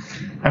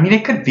 I mean,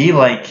 it could be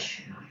like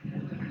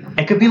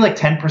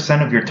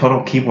 10% of your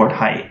total keyboard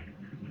height.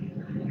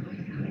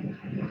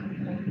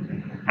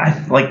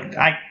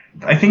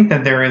 I think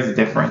that there is a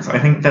difference. I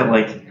think that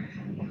like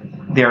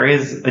there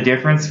is a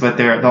difference, but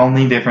the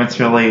only difference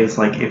really is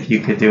like if you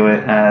could do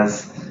it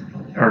as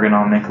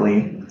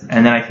ergonomically,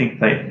 and then I think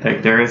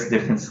that there is a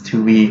difference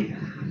to be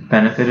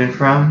benefited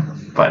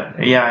from.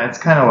 But yeah, it's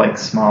kind of like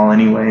small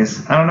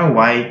anyways. I don't know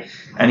why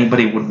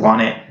anybody would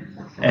want it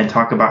and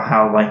talk about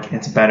how like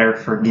it's better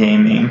for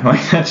gaming.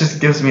 Like that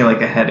just gives me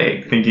like a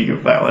headache thinking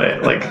about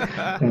it. Like,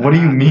 what do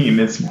you mean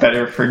it's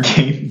better for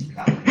gaming?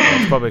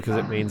 It's probably because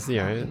it means, they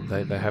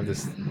have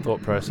this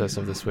thought process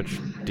of the switch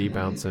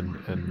debounce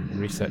and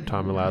reset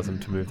time allows them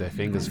to move their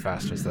fingers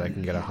faster so they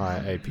can get a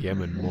higher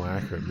APM and more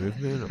accurate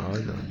movement. I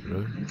don't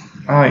know.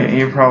 Oh yeah,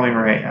 you're probably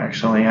right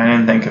actually. I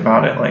didn't think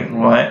about it. Like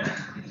what?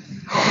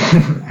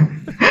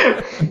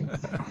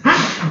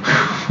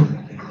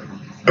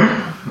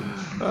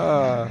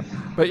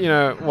 But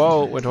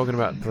while we're talking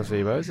about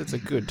placebos, it's a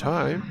good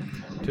time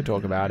to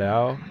talk about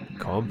our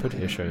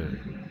competition.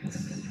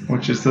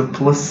 Which is the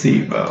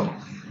placebo.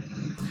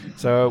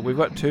 So we've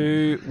got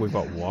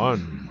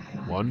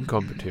one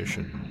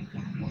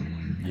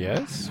competition.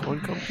 Yes, one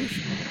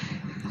competition.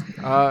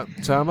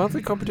 So our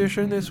monthly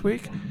competition this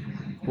week,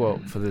 well,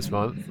 for this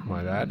month,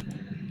 my bad,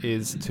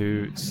 is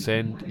to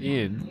send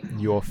in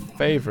your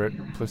favorite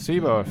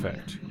placebo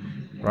effect,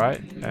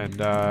 right?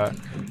 And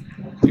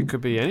it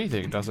could be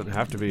anything. It doesn't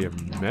have to be a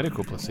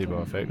medical placebo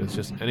effect. It's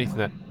just anything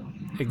that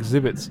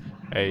exhibits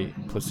a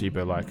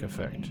placebo-like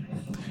effect.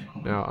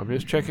 Now, I'm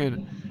just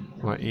checking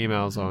my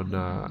emails on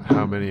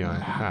how many I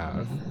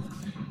have.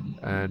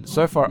 And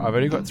so far, I've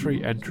only got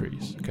 3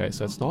 entries. Okay,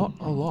 so it's not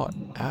a lot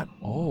at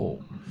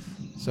all.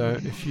 So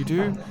if you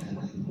do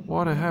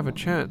want to have a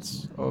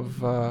chance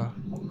of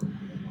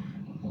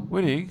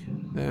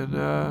winning, then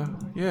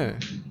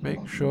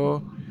make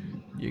sure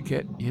you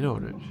get in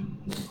on it.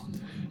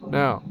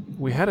 Now,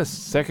 we had a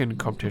second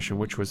competition,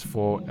 which was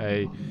for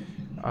a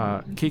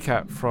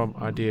keycap from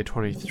Idea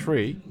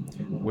 23,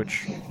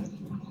 which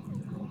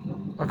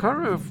I can't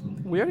remember if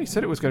we only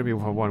said it was going to be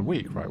for 1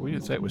 week, right? We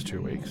didn't say it was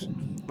 2 weeks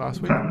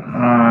last week.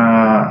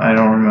 I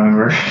don't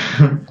remember.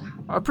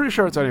 I'm pretty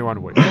sure it's only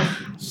 1 week.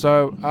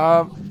 So,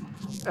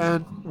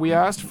 and we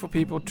asked for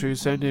people to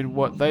send in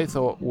what they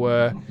thought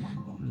were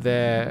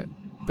their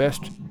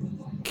best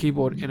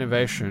keyboard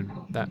innovation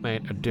that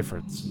made a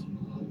difference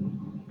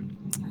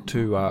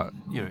to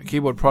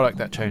keyboard product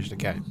that changed the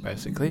game,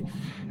 basically.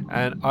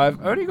 And I've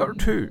only got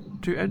two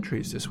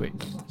entries this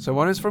week. So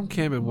one is from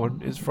Kim and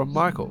one is from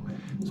Michael.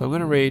 So I'm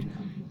going to read.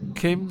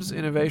 Kim's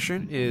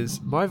innovation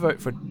is, my vote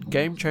for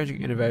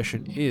game-changing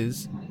innovation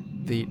is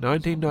the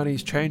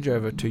 1990s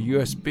changeover to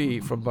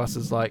USB from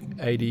buses like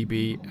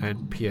ADB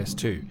and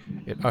PS2.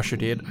 It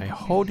ushered in a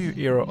whole new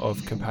era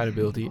of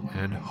compatibility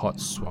and hot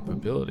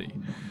swappability.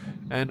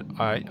 And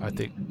I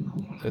think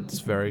it's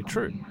very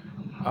true.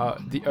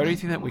 The only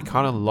thing that we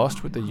kind of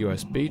lost with the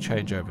USB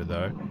changeover,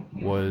 though,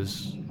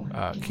 was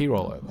key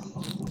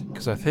rollover.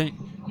 Because I think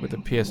with the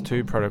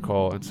PS2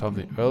 protocol and some of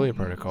the earlier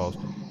protocols,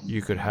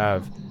 you could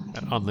have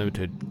an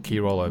unlimited key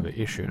rollover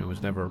issue, and it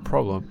was never a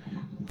problem.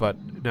 But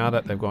now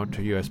that they've gone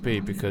to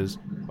USB because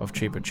of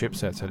cheaper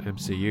chipsets and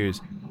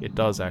MCUs, it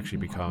does actually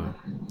become,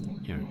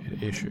 an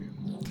issue.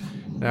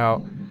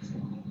 Now,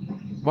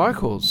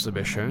 Michael's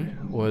submission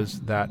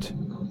was that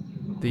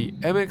the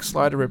MX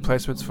slider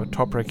replacements for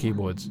top rare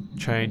keyboards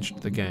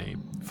changed the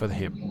game for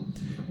him.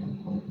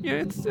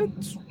 It's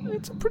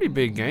a pretty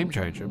big game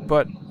changer,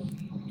 but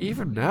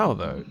even now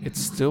though, it's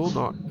still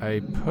not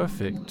a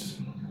perfect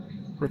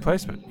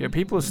replacement.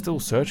 People are still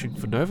searching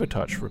for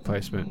Novatouch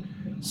replacement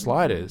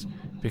sliders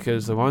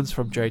because the ones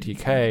from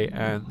JTK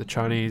and the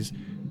Chinese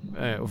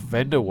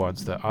vendor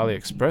ones, the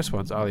AliExpress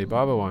ones,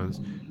 Alibaba ones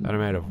that are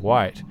made of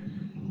white,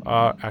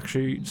 are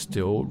actually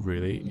still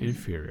really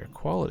inferior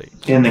quality.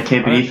 And the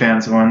KPD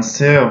fans ones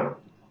too.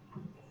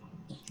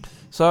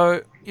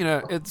 So,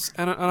 it's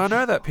and I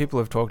know that people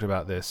have talked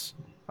about this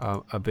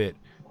a bit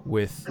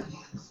with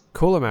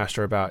Cooler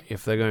Master about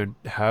if they're going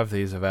to have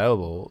these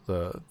available,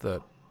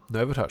 the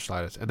Novatouch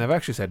sliders, and they've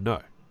actually said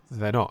no,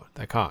 they're not.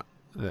 They can't.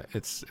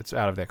 It's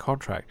out of their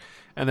contract,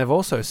 and they've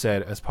also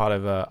said, as part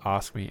of a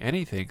Ask Me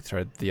Anything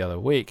thread the other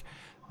week,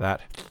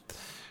 that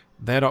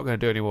they're not going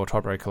to do any more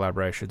Top Raid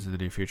collaborations in the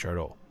near future at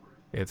all.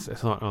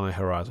 It's not on the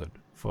horizon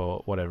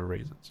for whatever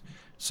reasons.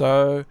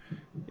 So,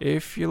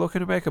 if you're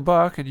looking to make a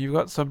buck and you've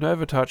got some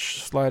Novatouch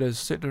sliders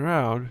sitting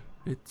around,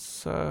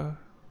 it's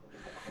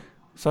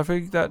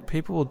something that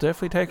people will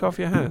definitely take off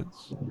your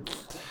hands.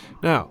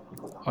 Now,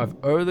 I've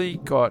only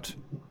got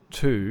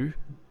 2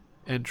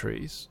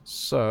 entries,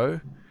 so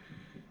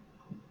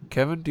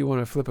Kevin, do you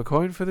want to flip a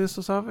coin for this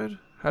or something?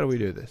 How do we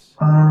do this?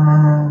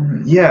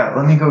 Yeah,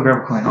 let me go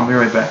grab a coin. I'll be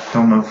right back.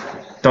 Don't move.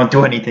 Don't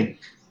do anything.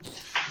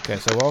 Okay,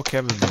 so while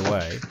Kevin's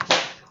away,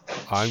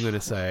 I'm going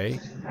to say,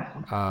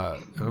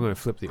 I'm going to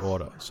flip the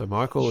order. So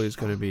Michael is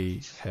going to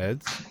be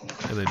heads,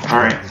 and then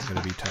Kevin is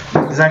going to be tails.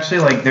 There's actually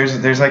like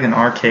there's like an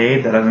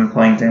arcade that I've been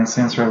playing Dance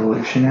Dance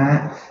Revolution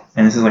at,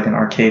 and this is like an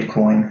arcade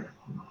coin.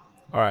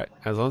 All right,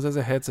 as long as there's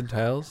a heads and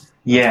tails.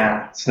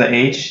 Yeah. So the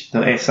A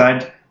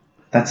side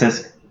that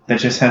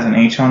just has an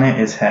H on it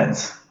is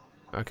heads.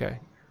 Okay.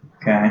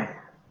 Okay.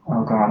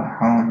 Oh god,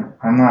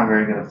 I'm not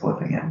very good at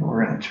flipping it, but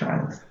we're gonna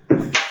try this.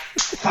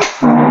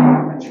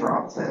 I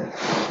dropped it.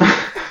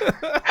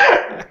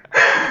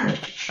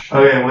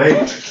 Okay, wait.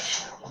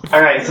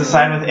 Alright, so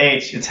side with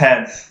H, it's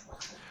heads.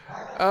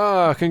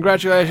 Oh,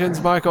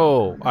 congratulations,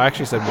 Michael. I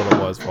actually said what it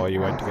was while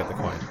you went to get the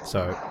coin.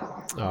 So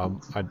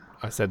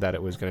I said that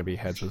it was going to be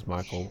heads with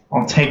Michael.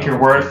 I'll take your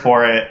word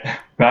for it,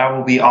 but I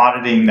will be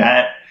auditing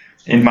that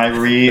in my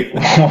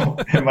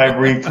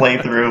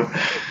replaythrough.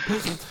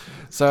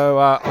 So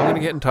I'm going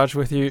to get in touch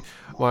with you,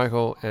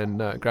 Michael,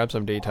 and grab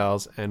some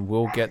details, and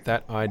we'll get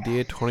that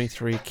Idea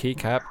 23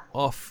 keycap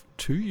off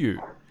to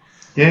you.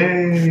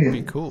 Yay! Should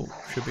be cool.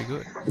 Should be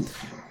good.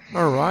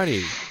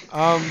 Alrighty.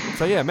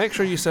 So yeah, make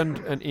sure you send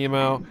an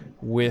email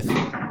with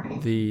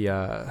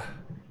the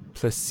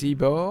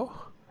placebo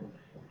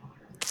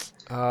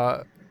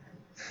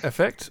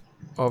effect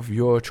of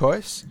your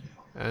choice,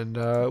 and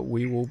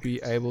we will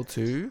be able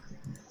to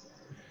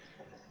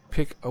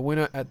pick a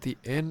winner at the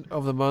end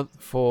of the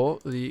month for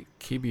the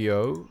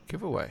Kibio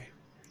giveaway.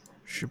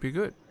 Should be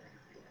good.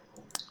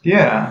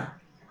 Yeah.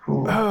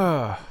 Cool.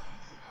 Now,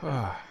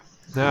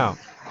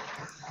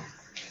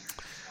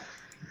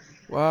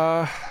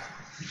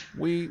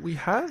 we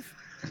have,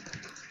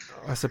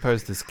 I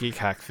suppose, this geek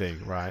hack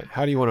thing, right?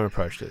 How do you want to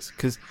approach this?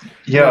 Because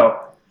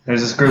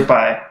there's this group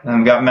buy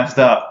and got messed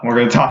up. We're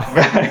going to talk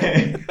about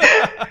it.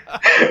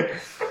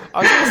 I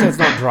was going to say it's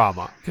not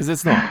drama, because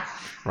it's not,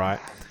 right?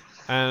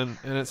 And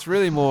it's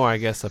really more, I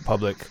guess, a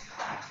public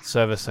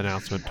service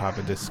announcement type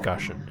of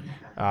discussion,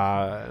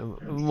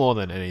 more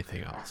than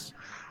anything else.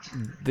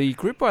 The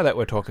group buy that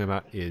we're talking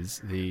about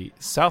is the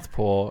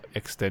Southpaw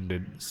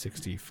Extended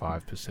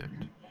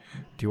 65%.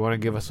 Do you want to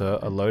give us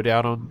a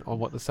lowdown on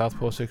what the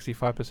Southpaw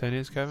 65%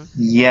 is, Kevin?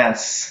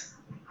 Yes.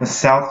 The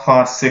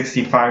Southpaw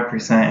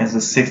 65% is a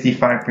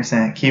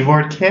 65%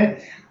 keyboard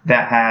kit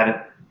that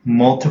had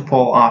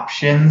multiple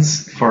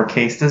options for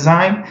case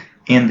design.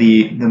 And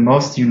the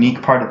most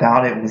unique part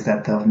about it was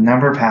that the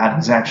number pad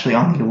was actually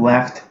on the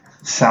left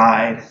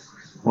side,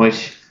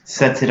 which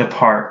sets it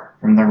apart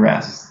from the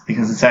rest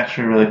because it's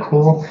actually really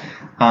cool.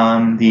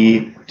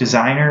 The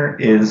designer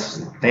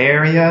is Bay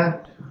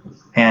Area,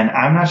 and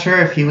I'm not sure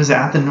if he was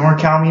at the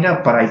NorCal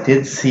meetup, but I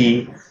did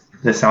see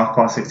the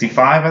Southpaw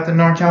 65 at the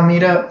NorCal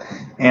meetup,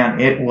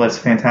 and it was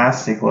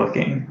fantastic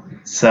looking.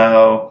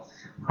 So,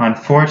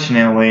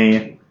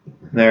 unfortunately,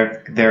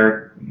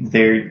 there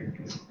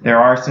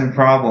are some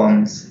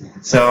problems.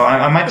 So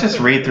I might just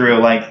read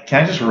through,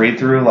 can I just read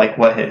through,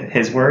 what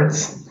his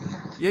words?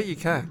 Yeah, you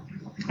can.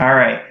 All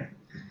right.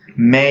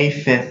 May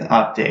 5th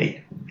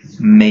update.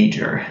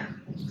 Major.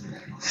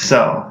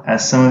 So,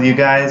 as some of you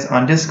guys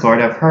on Discord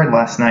have heard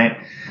last night,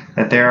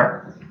 that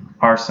there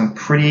are some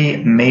pretty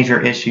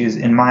major issues,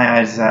 in my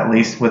eyes at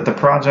least, with the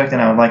project,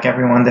 and I would like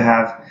everyone to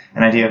have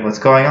an idea of what's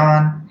going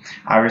on.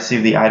 I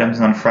received the items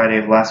on Friday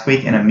of last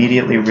week and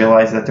immediately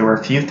realized that there were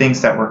a few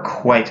things that were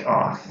quite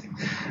off.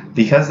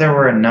 Because there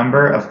were a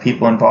number of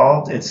people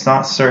involved, it's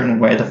not certain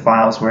where the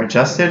files were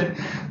adjusted,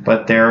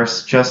 but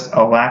there's just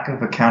a lack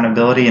of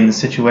accountability in the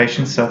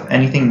situation, so if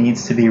anything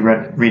needs to be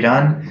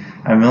redone,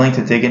 I'm willing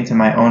to dig into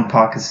my own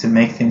pockets to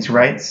make things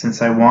right,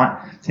 since I want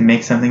to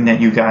make something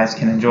that you guys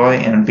can enjoy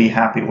and be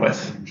happy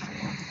with.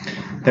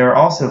 There are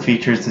also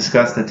features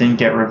discussed that didn't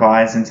get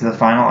revised into the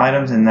final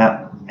items, and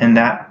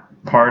that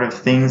part of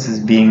things is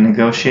being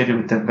negotiated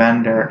with the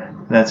vendor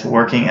that's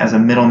working as a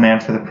middleman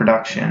for the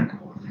production.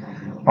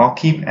 I'll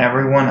keep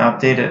everyone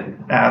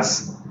updated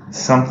as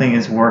something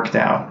is worked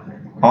out.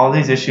 All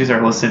these issues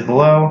are listed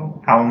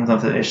below, albums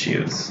of the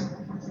issues.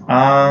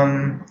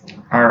 Alright,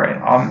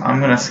 I'm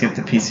going to skip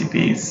the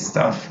PCB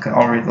stuff.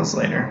 I'll read those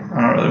later.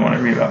 I don't really want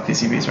to read about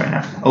PCBs right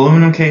now.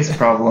 Aluminum case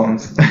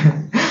problems.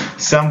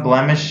 Some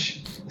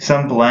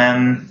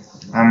blem,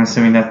 I'm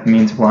assuming that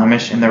means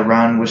blemish, in the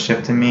run was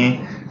shipped to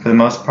me. For the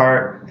most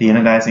part, the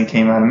anodizing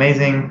came out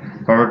amazing.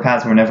 Rubber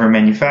pads were never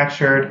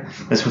manufactured.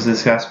 This was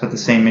discussed with the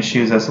same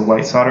issues as the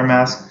white solder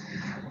mask.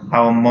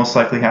 I will most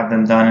likely have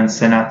them done and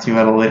sent out to you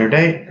at a later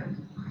date.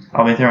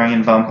 I'll be throwing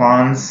in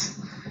bump-ons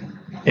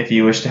if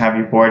you wish to have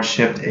your board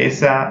shipped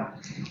ASAP.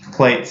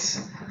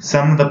 Plates.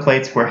 Some of the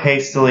plates were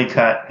hastily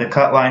cut. The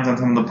cut lines on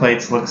some of the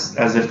plates looks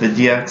as if the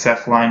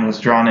DXF line was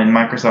drawn in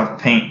Microsoft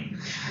Paint.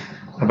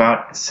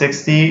 About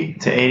 60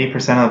 to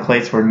 80% of the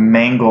plates were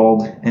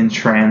mangled in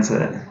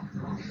transit,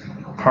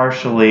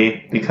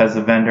 partially because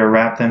the vendor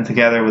wrapped them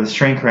together with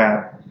shrink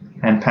wrap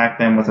and packed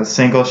them with a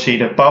single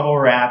sheet of bubble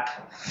wrap.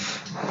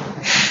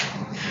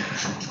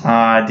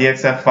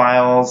 DXF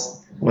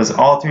files was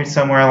altered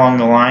somewhere along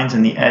the lines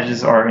and the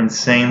edges are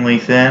insanely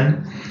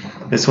thin.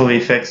 This will be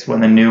fixed when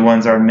the new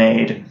ones are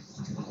made.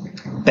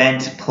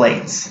 Bent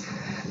plates.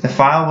 The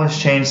file was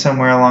changed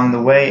somewhere along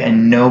the way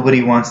and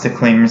nobody wants to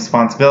claim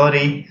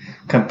responsibility.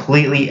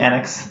 Completely an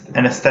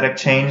aesthetic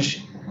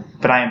change,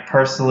 but I am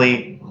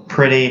personally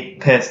pretty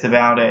pissed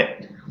about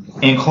it.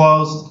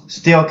 Enclosed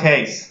steel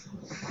case.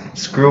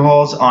 Screw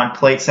holes on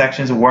plate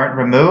sections weren't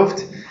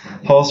removed.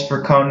 Holes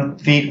for cone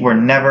feet were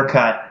never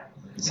cut.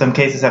 Some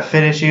cases have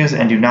fit issues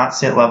and do not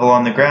sit level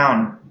on the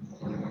ground.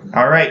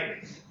 Alright,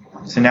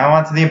 so now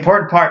on to the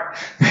important part.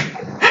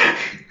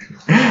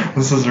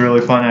 This is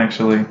really fun,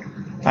 actually.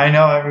 I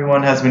know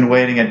everyone has been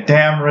waiting a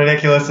damn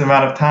ridiculous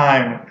amount of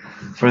time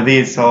for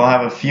these, so I'll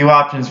have a few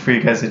options for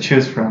you guys to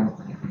choose from.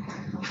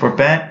 For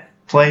bent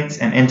plates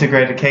and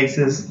integrated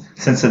cases,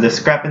 since the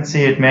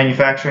discrepancy in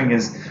manufacturing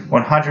is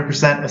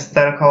 100%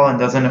 aesthetical and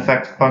doesn't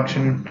affect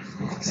function,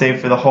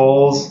 save for the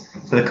holes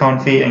for the cone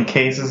feet and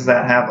cases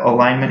that have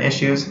alignment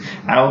issues,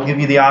 I will give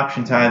you the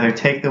option to either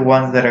take the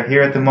ones that are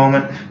here at the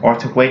moment or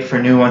to wait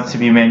for new ones to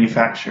be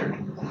manufactured.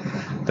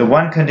 The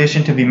one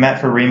condition to be met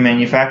for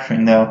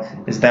remanufacturing, though,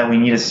 is that we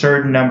need a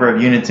certain number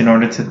of units in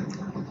order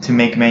to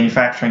make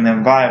manufacturing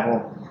them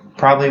viable.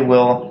 Probably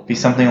will be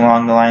something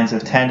along the lines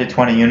of 10 to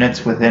 20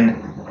 units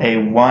within a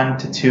 1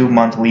 to 2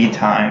 month lead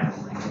time.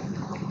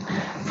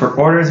 For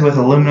orders with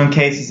aluminum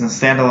cases and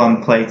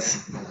standalone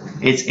plates,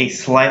 it's a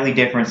slightly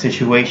different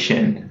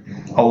situation.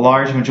 A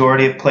large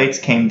majority of plates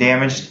came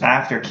damaged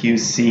after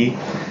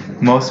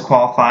QC. Most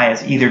qualify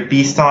as either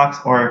B stocks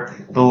or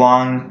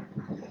belong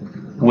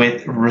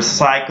with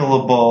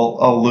recyclable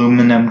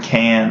aluminum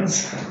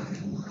cans.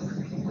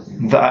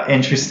 The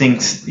interesting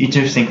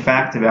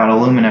fact about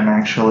aluminum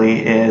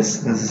actually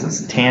is, this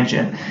is a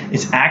tangent,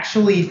 it's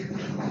actually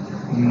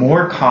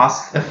more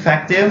cost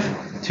effective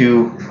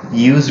to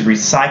use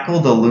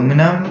recycled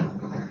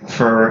aluminum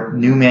for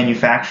new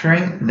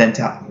manufacturing than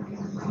to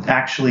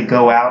actually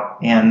go out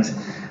and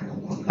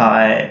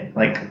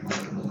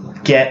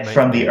get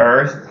from the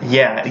earth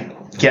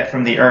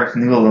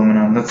new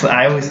aluminum.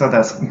 I always thought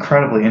that's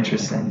incredibly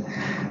interesting.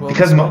 Well,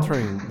 because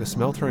the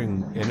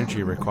smeltering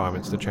energy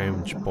requirements to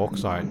change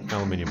bauxite,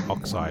 aluminium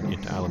oxide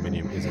into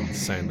aluminium is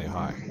insanely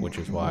high, which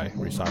is why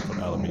recycled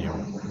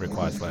aluminium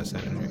requires less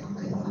energy.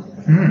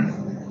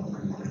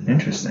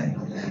 Interesting.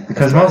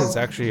 Because Australia is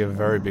actually a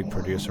very big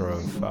producer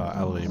of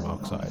aluminium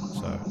oxide,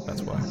 so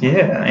that's why.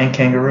 Yeah, and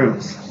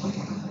kangaroos.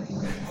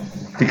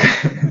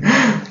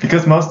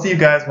 Because most of you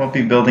guys won't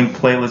be building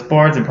plateless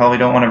boards and probably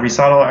don't want to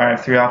resettle, I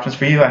have 3 options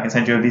for you. I can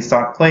send you a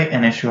V-stock plate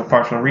and issue a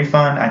partial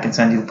refund. I can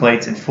send you the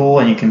plates in full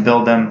and you can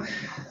build them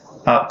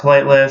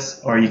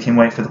plateless, or you can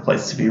wait for the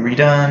plates to be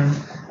redone.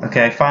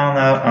 Okay, final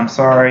note, I'm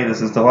sorry,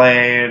 this is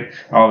delayed.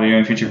 I'll be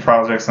doing future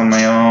projects on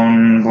my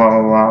own, blah,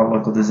 blah, blah,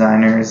 local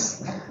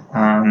designers.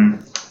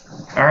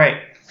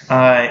 Alright,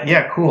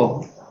 yeah,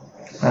 cool.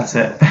 That's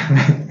it.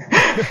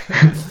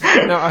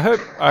 No, I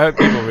hope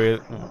people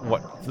really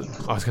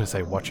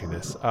watching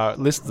this,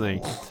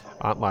 listening,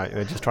 aren't like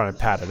they're just trying to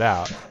pad it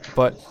out.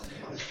 But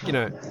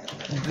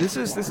this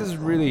is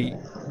really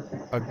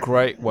a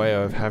great way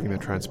of having the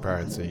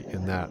transparency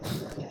in that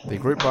the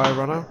group buy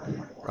runner,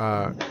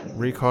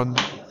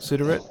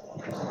 Reconsider It,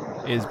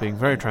 is being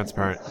very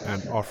transparent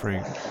and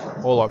offering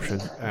all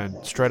options and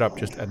straight up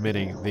just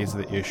admitting these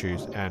are the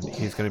issues and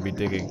he's going to be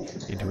digging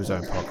into his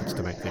own pockets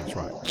to make things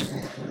right.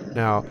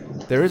 Now,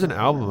 there is an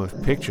album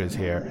of pictures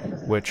here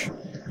which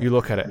you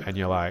look at it and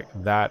you're like,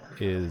 that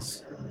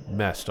is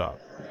messed up.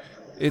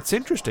 It's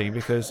interesting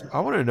because I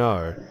want to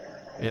know,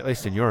 at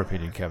least in your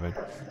opinion, Kevin,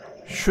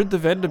 should the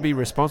vendor be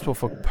responsible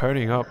for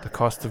ponying up the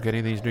cost of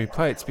getting these new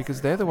plates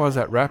because they're the ones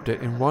that wrapped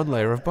it in one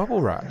layer of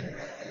bubble wrap?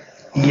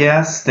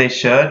 Yes, they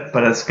should,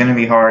 but it's going to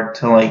be hard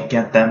to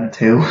get them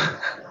to.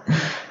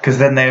 Because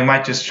then they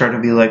might just try to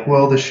be like,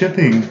 well, the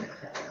shipping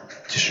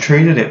just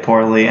treated it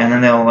poorly, and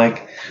then they'll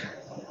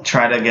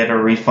try to get a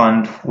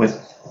refund with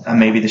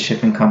maybe the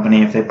shipping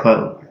company if they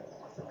put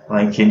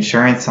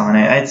insurance on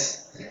it.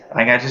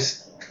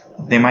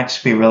 They might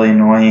just be really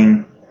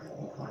annoying.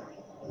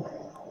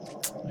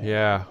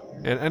 Yeah,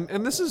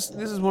 and this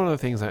is one of the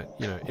things that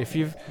if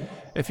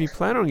you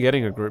plan on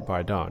getting a group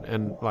buy done,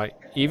 and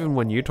even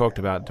when you talked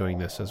about doing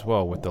this as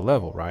well with the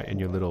level, right, in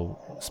your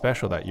little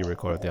special that you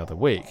recorded the other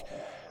week,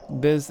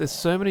 there's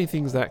so many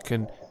things that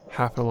can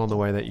happen along the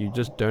way that you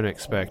just don't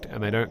expect,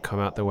 and they don't come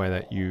out the way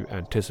that you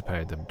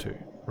anticipated them to,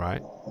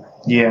 right?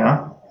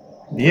 Yeah.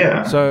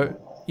 So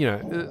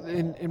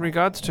in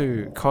regards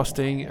to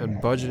costing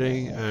and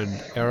budgeting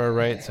and error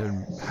rates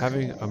and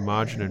having a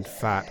margin and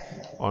fat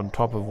on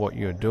top of what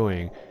you're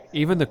doing,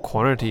 even the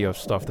quantity of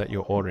stuff that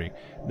you're ordering.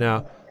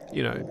 Now,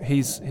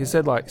 he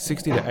said like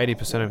 60 to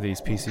 80% of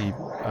these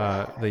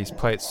these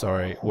plates,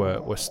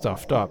 were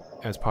stuffed up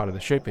as part of the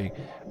shipping.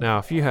 Now,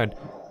 if you had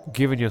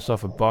given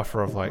yourself a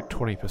buffer of like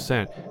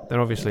 20%, then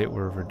obviously it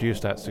would have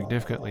reduced that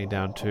significantly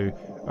down to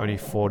only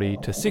 40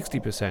 to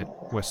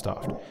 60% were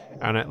stuffed.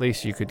 And at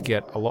least you could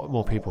get a lot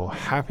more people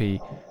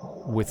happy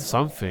with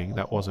something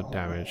that wasn't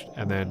damaged,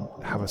 and then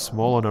have a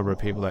smaller number of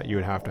people that you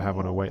would have to have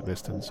on a wait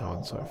list, and so on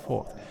and so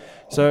forth.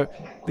 So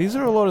these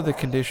are a lot of the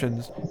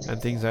conditions and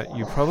things that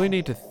you probably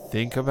need to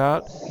think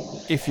about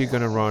if you're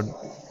going to run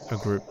a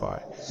group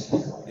buy.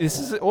 This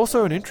is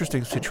also an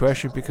interesting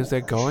situation because they're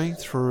going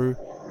through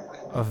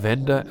a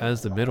vendor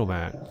as the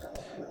middleman.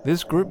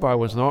 This group buy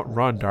was not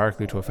run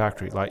directly to a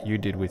factory like you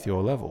did with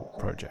your level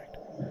project.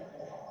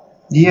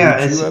 Yeah.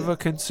 Did you ever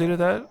consider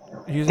that?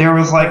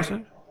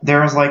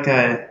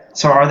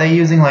 So are they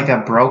using like a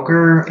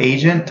broker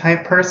agent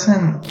type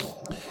person?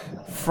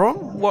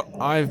 From what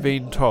I've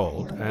been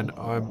told, and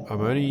I'm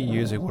only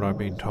using what I've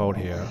been told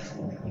here,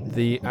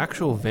 the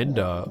actual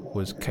vendor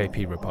was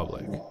KP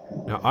Republic.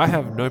 Now, I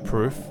have no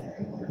proof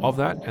of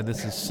that, and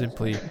this is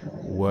simply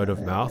word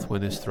of mouth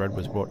when this thread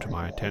was brought to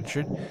my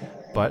attention,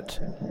 but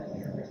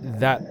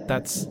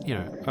that's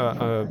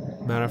a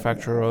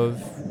manufacturer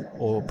of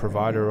or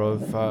provider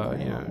of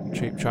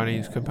cheap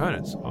Chinese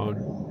components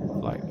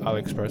on like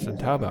AliExpress and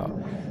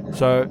Taobao.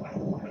 So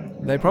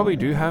they probably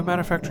do have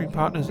manufacturing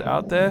partners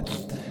out there,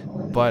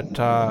 but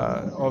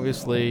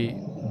obviously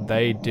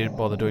they didn't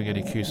bother doing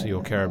any QC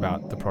or care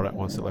about the product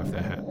once it left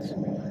their hands.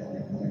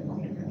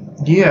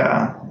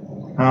 Yeah.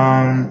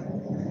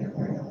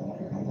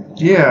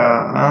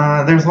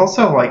 There's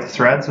also like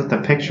threads with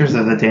the pictures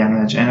of the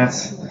damage, and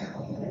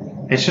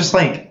it's just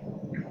like,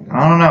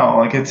 I don't know,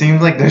 like it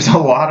seems like there's a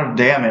lot of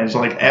damage.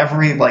 Like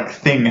every like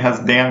thing has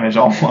damage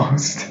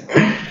almost.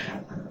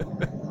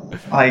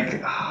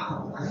 Like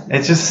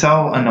it's just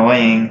so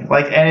annoying.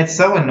 Like, and it's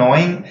so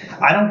annoying.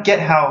 I don't get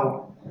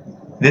how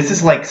this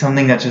is like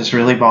something that just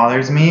really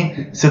bothers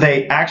me. So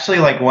they actually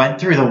like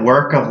went through the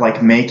work of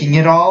like making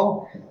it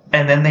all,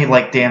 and then they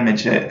like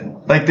damage it.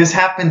 Like this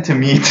happened to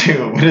me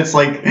too, but it's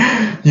like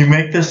you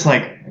make this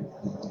like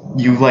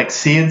you like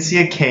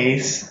CNC a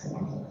case,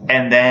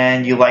 and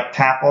then you like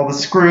tap all the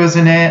screws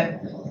in it,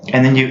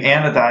 and then you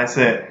anodize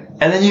it,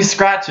 and then you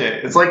scratch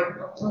it. It's like,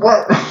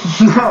 what?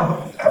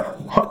 No.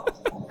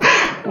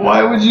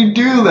 Why would you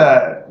do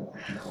that?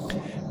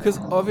 Because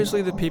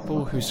obviously the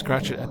people who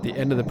scratch it at the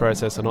end of the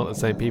process are not the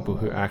same people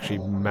who actually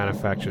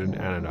manufactured and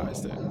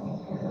anodized it.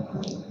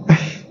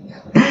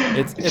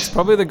 It's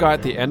probably the guy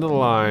at the end of the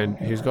line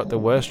who's got the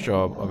worst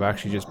job of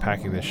actually just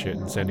packing this shit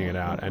and sending it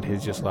out, and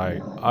he's just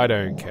like, I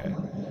don't care.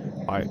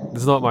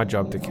 It's not my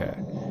job to care.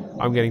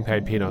 I'm getting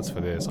paid peanuts for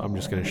this. I'm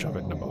just going to shove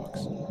it in a box.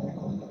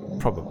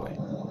 Probably.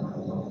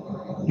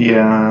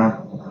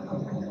 Yeah.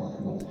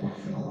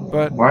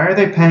 But why are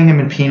they paying him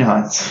in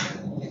peanuts?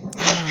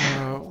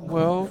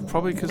 Well,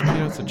 probably because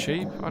peanuts are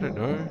cheap. I don't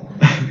know.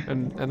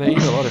 And they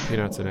eat a lot of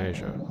peanuts in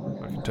Asia.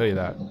 I can tell you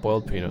that.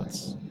 Boiled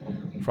peanuts,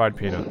 fried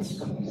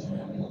peanuts,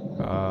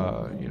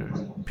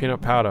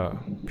 peanut powder,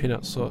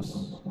 peanut sauce.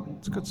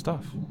 It's good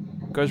stuff.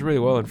 It goes really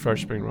well in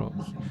fresh spring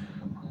rolls.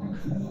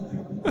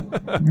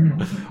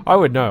 I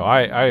would know.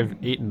 I've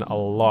eaten a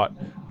lot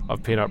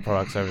of peanut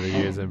products over the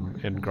years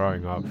in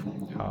growing up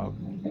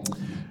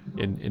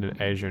in an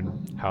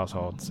Asian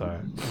household. So,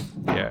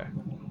 yeah.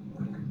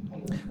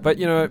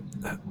 But,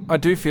 I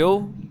do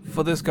feel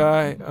for this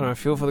guy, and I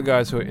feel for the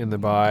guys who are in the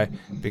buy,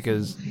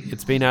 because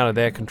it's been out of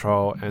their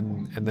control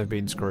and they've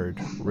been screwed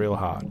real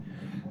hard.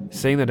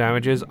 Seeing the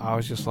damages, I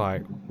was just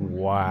like,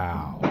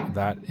 wow,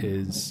 that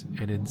is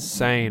an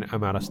insane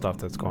amount of stuff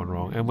that's gone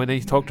wrong. And when he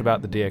talked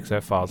about the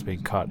DXF files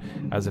being cut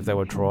as if they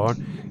were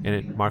drawn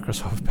in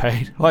Microsoft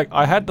Paint, like,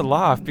 I had to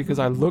laugh because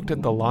I looked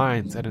at the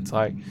lines and it's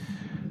like,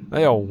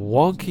 they are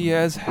wonky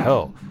as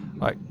hell.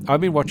 Like,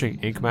 I've been watching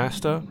Ink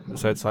Master,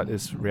 so it's like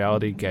this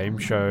reality game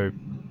show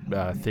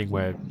thing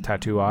where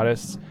tattoo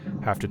artists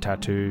have to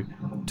tattoo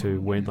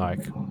to win, like,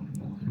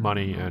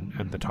 money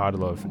and the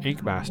title of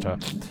Ink Master,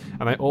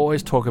 and they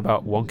always talk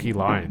about wonky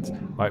lines,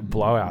 like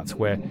blowouts,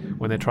 where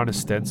when they're trying to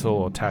stencil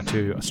or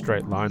tattoo a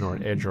straight line or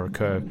an edge or a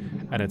curve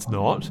and it's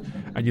not,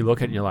 and you look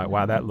at it and you're like,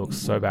 wow, that looks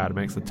so bad, it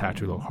makes the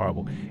tattoo look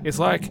horrible. It's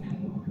like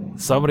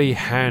somebody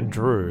hand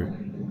drew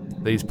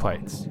these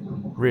plates,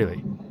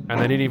 really, and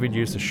they didn't even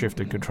use the shift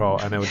and control,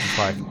 and they were just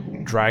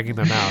like dragging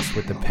the mouse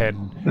with the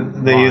pen.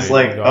 They use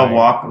like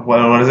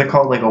what is it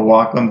called, like a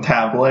Wacom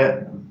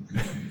tablet?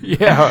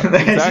 Yeah,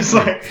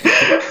 exactly.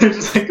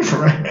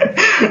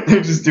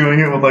 They're just doing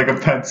it with like a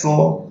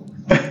pencil.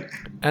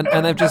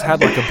 And they've just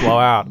had like a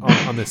blowout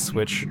on this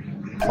switch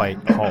plate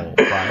hole,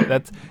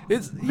 right?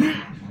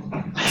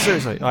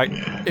 Seriously, like,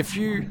 if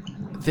you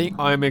think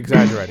I'm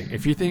exaggerating,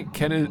 if you think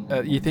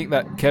you think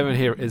that Kevin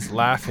here is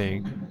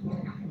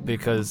laughing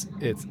because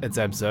it's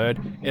absurd,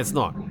 it's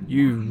not.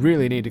 You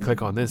really need to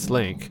click on this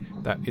link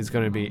that is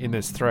going to be in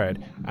this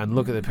thread and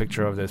look at the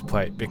picture of this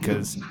plate,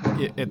 because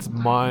it's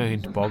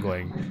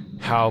mind-boggling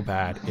how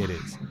bad it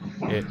is.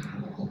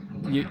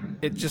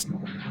 It just...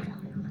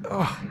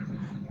 Oh,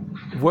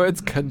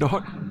 words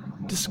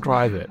cannot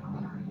describe it.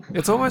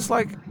 It's almost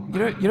like,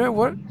 you know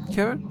what,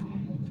 Kevin?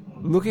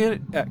 Looking at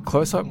it at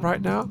close-up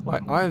right now,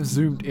 like, I have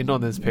zoomed in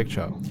on this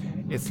picture.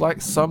 It's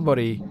like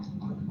somebody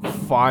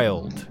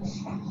filed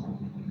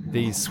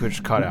these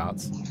switch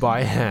cutouts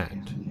by hand.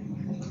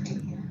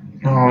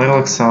 Oh, they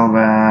look so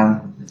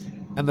bad.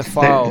 And the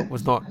file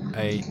was not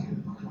a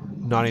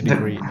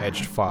 90-degree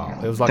edged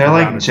file. It was like they're a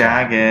like rounded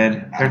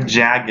jagged. They're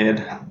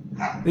jagged.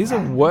 file. These are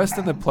worse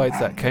than the plates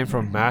that came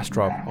from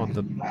Mastrop on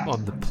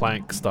the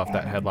plank stuff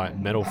that had like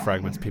metal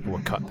fragments people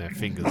were cutting their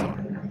fingers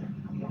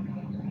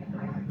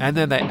on. And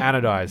then they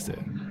anodized it.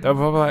 They were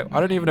probably like, I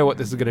don't even know what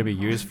this is going to be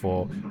used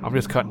for. I'm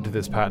just cutting to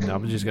this pattern.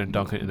 I'm just going to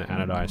dunk it in the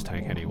anodized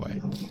tank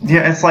anyway.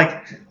 Yeah, it's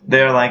like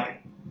they're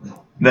like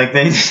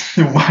they.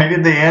 Why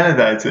did they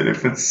anodize it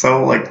if it's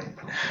so like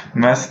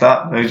messed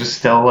up? They're just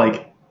still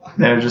like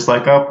they're just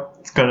like, oh,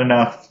 it's good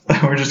enough.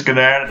 We're just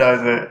gonna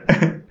anodize it.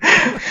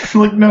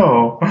 Like,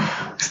 no,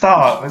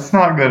 stop. It's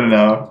not good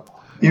enough.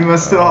 You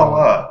messed it all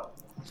up.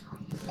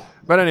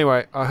 But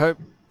anyway, I hope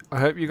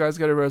you guys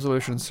get a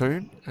resolution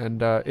soon,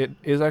 and it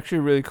is actually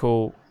a really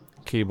cool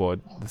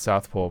keyboard, the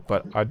Southpaw.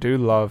 But I do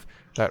love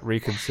that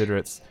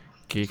Reconsiderate's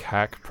Geek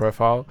Hack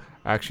profile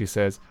actually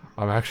says,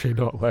 I'm actually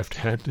not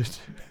left-handed.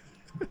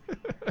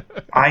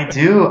 I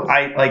do.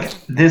 I like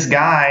this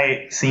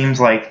guy seems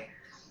like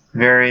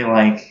very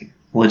like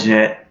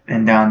legit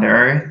and down to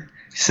earth.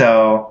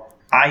 So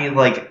I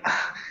like,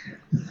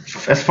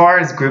 as far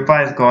as Group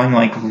Eye is going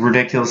like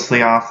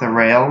ridiculously off the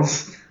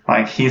rails,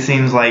 like he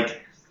seems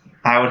like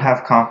I would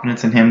have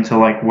confidence in him to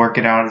like work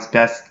it out as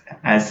best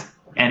as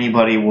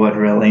anybody would,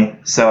 really.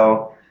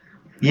 So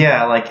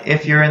yeah, like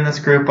if you're in this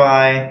Group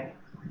Eye,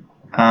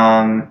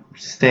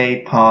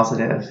 stay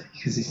positive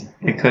because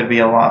it could be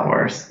a lot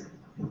worse.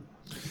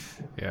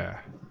 Yeah.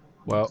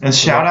 Well, and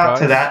shout out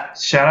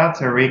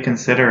to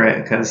Reconsider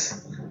It,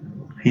 because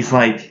he's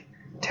like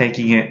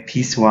taking it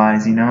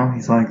piecewise, you know?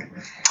 He's like,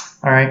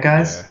 all right,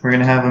 guys, we're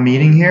going to have a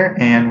meeting here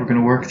and we're going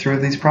to work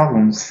through these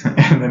problems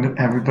and then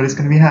everybody's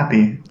going to be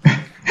happy.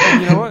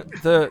 And you know what?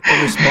 The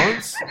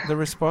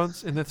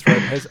response in the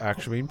thread has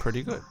actually been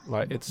pretty good.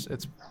 Like it's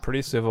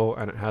pretty civil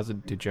and it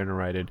hasn't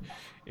degenerated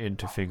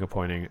into finger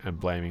pointing and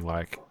blaming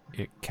like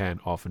it can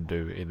often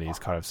do in these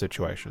kind of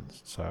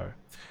situations. So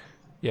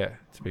yeah,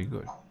 it's been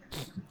good.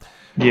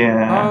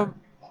 Yeah.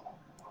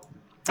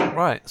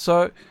 Right.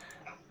 So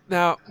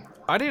now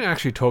I didn't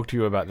actually talk to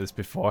you about this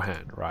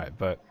beforehand, right?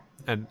 But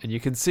and you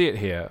can see it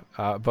here.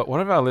 But one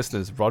of our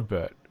listeners,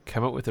 Rodbert,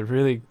 came up with a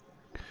really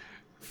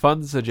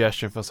fun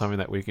suggestion for something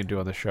that we can do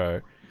on the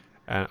show,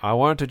 and I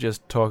wanted to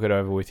just talk it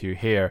over with you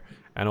here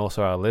and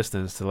also our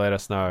listeners to let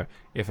us know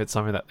if it's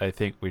something that they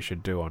think we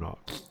should do or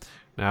not.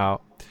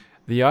 Now,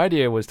 the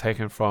idea was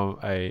taken from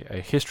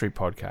a history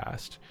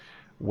podcast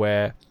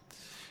where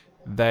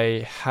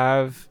they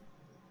have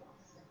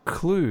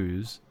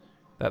clues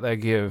that they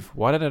give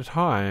one at a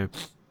time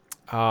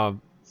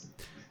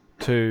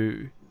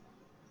to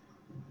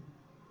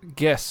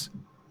guess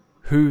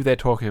who they're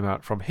talking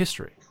about from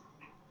history,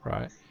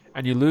 right?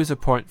 And you lose a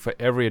point for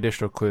every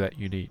additional clue that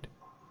you need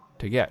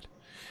to get.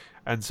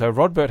 And so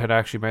Rodbert had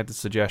actually made the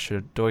suggestion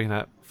of doing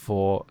that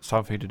for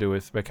something to do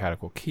with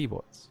mechanical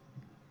keyboards.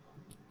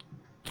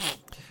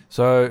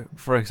 So,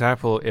 for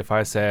example, if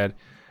I said,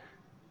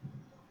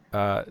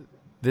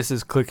 this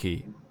is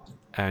clicky,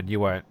 and you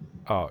went,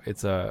 oh,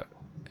 it's a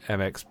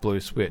MX blue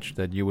switch,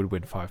 then you would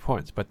win 5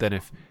 points. But then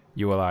if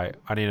you were like,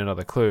 I need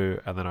another clue,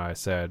 and then I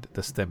said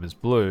the stem is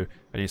blue,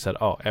 and you said,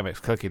 oh,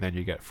 MX clicky, then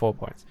you get 4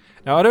 points.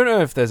 Now, I don't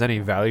know if there's any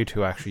value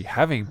to actually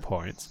having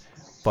points,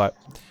 but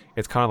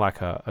it's kind of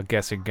like a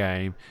guessing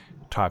game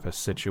type of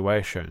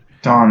situation.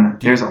 Don,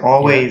 there's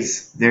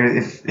always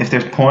if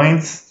there's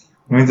points,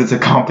 it means it's a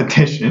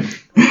competition.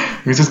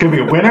 There's just gonna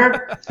be a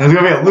winner, and there's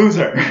gonna be a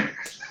loser.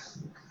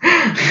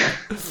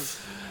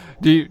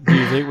 Do you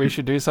think we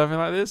should do something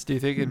like this? Do you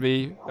think it'd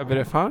be a bit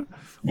of fun?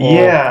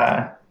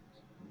 Or...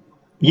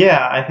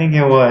 Yeah, I think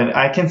it would.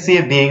 I can see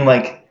it being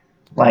like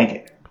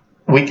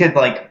we could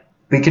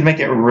make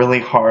it really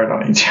hard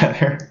on each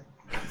other.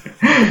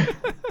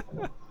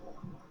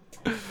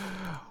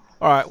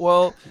 All right.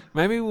 Well,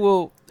 maybe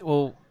we'll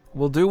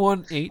do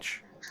one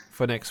each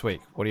for next week.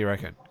 What do you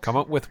reckon? Come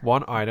up with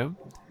one item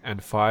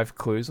and 5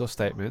 clues or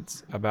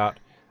statements about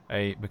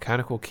a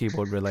mechanical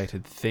keyboard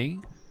related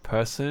thing,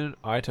 person,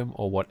 item,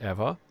 or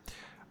whatever,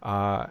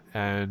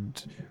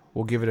 and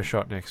we'll give it a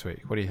shot next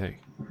week. What do you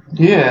think?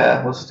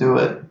 Yeah, let's do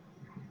it.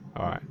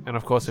 All right. And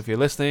of course, if you're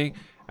listening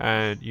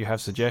and you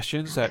have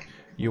suggestions that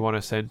you want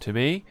to send to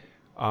me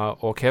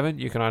or Kevin,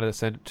 you can either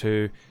send it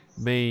to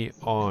me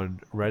on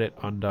Reddit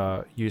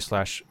under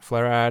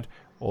u/flaread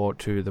or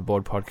to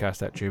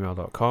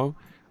theboardpodcast@gmail.com,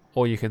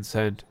 or you can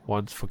send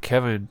ones for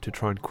Kevin to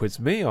try and quiz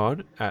me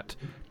on at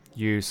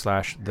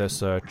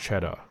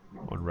u/thesircheddar.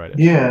 on Reddit.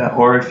 Yeah,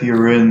 or if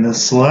you're in the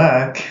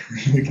Slack,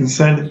 you can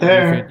send it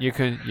there. You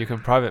can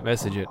private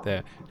message it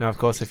there. Now, of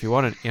course, if you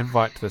want an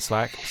invite to the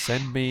Slack,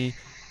 send me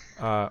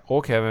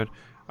or Kevin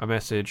a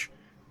message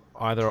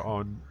either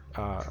on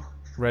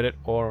Reddit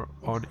or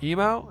on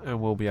email,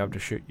 and we'll be able to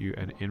shoot you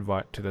an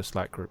invite to the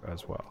Slack group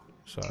as well.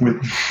 So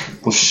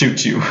We'll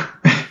shoot you.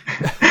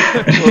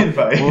 An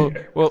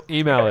invite. we'll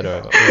email it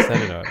over. We'll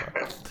send it over.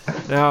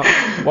 Now,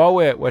 while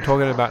we're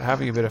talking about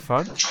having a bit of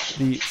fun,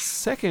 the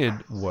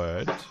second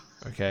word,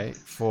 okay,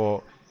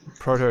 for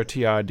Proto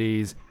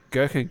TRD's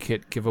Gherkin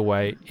Kit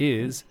giveaway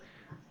is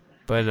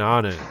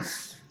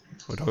bananas.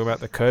 We're talking about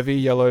the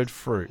curvy yellowed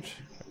fruit,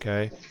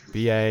 okay?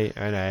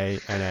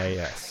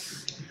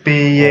 BANANAS.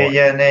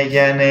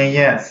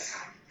 BANANAS.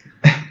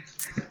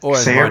 Or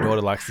as Say my it.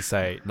 daughter likes to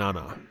say,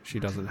 Nana. She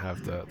doesn't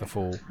have the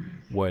full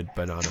word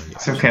banana yet.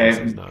 It's She okay.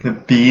 says Nana. The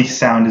B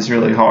sound is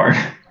really hard.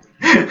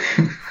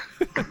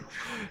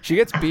 She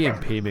gets B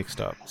and P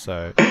mixed up,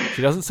 so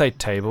she doesn't say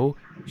table,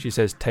 she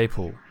says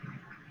table.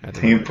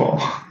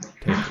 Table.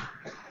 Table.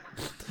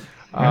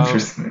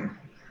 Interesting.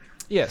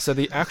 Yeah, so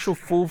the actual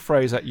full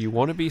phrase that you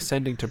want to be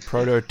sending to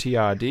Proto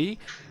TRD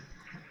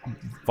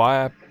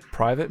via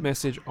private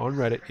message on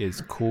Reddit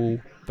is cool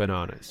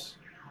bananas.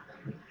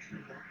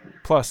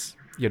 Plus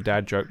your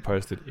dad joke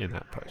posted in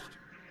that post.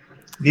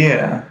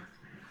 Yeah.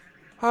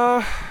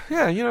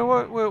 Yeah, you know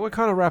what? We're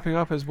kind of wrapping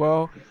up as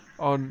well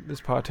on this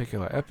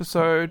particular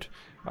episode.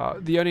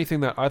 The only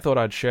thing that I thought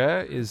I'd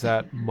share is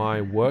that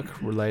my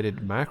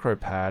work-related macro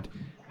pad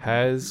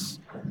has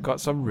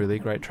got some really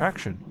great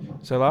traction.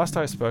 So last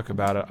I spoke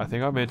about it, I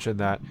think I mentioned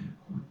that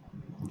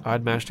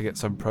I'd managed to get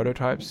some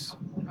prototypes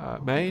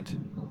made,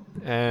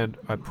 and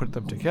I put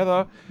them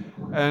together.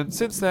 And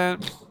since then,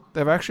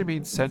 they've actually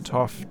been sent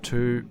off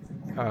to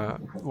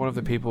one of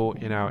the people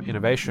in our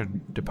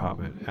innovation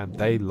department, and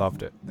they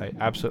loved it. They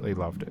absolutely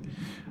loved it.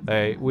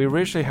 We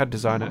originally had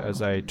designed it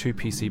as a 2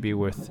 PCB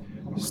with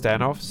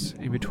standoffs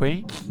in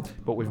between,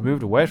 but we've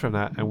moved away from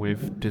that, and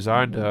we've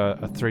designed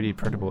a 3D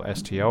printable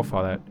STL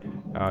file that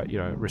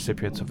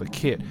recipients of the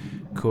kit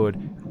could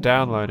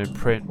download and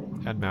print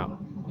and mount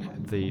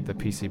the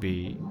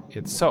PCB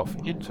itself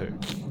into.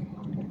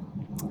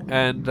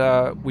 And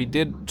we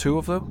did 2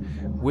 of them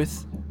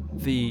with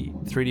the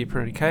 3D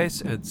printed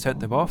case and sent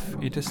them off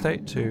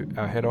interstate to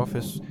our head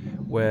office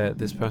where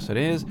this person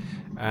is,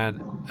 and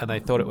they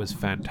thought it was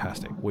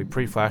fantastic. We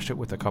pre-flashed it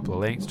with a couple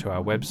of links to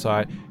our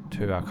website,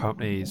 to our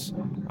company's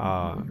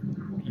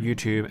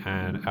YouTube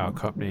and our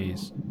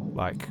company's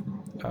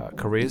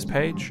careers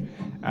page,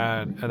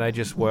 and they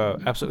just were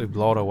absolutely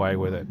blown away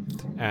with it.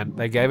 And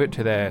they gave it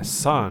to their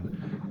son.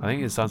 I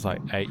think his son's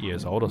like 8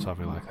 years old or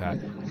something like that,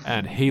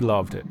 and he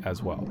loved it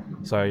as well.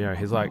 So,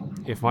 he's like,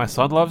 if my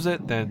son loves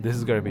it, then this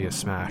is going to be a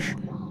smash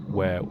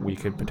where we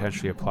could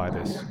potentially apply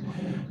this.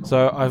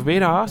 So I've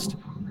been asked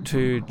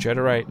to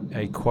generate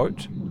a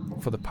quote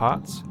for the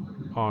parts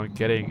on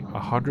getting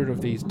 100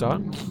 of these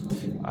done,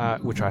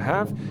 which I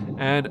have.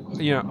 And,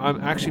 I'm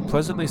actually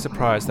pleasantly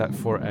surprised that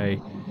for a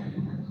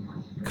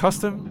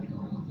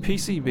custom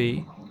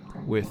PCB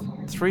with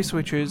 3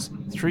 switches,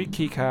 3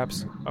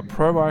 keycaps, a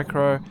Pro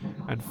Micro,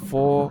 and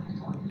 4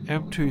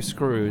 M2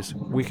 screws,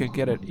 we can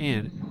get it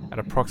in at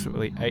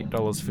approximately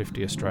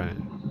 $8.50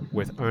 Australian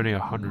with only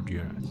 100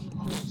 units.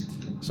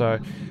 So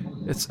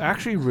it's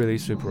actually really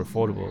super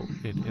affordable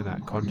in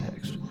that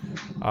context.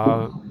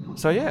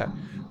 So yeah,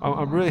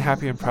 I'm really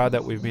happy and proud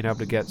that we've been able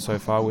to get so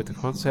far with the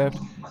concept,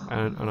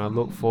 and I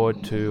look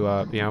forward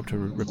to being able to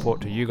report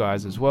to you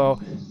guys as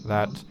well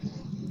that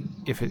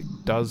if it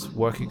does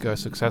work and go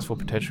successful,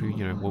 potentially,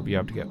 we'll be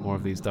able to get more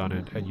of these done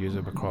and use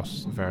them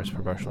across various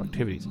promotional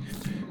activities.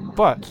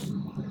 But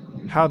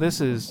how this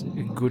is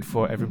good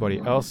for everybody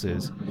else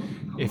is,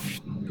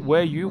 if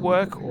where you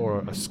work,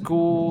 or a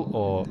school,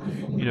 or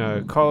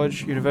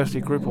college,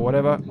 university group, or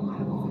whatever,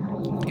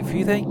 if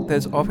you think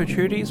there's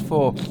opportunities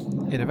for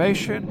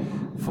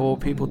innovation, for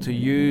people to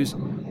use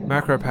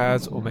macro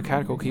pads or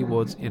mechanical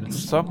keyboards in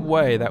some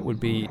way that would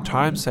be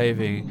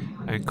time-saving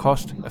and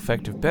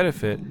cost-effective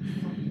benefit,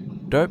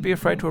 don't be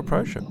afraid to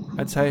approach them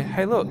and say,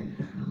 hey, look,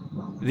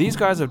 these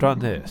guys have done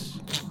this,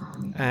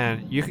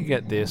 and you can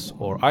get this,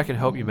 or I can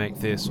help you make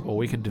this, or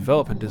we can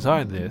develop and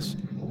design this.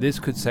 This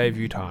could save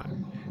you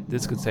time.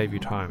 This could save you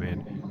time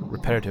in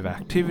repetitive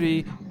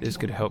activity. This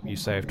could help you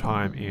save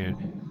time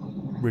in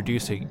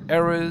reducing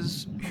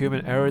errors,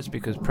 human errors,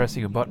 because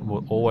pressing a button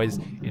will always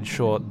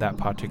ensure that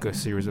particular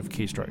series of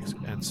keystrokes,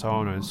 and so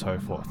on and so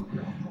forth.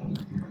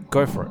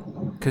 Go for it,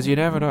 because you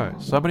never know.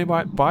 Somebody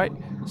might bite,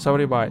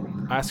 somebody might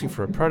ask you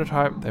for a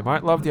prototype, they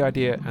might love the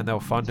idea and they'll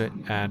fund it,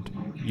 and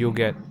you'll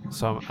get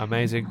some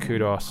amazing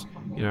kudos,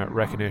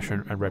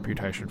 recognition and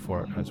reputation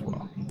for it as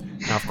well.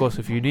 Now, of course,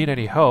 if you need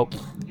any help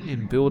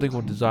in building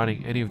or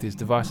designing any of these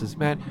devices,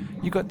 man,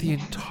 you got the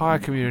entire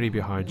community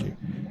behind you.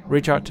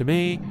 Reach out to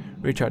me,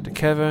 reach out to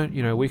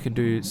Kevin. We can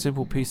do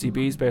simple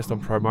PCBs based on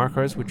Pro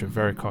Micros, which are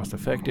very cost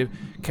effective.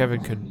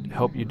 Kevin can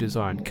help you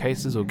design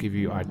cases or give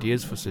you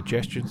ideas for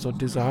suggestions on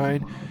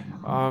design.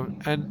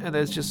 And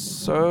there's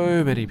just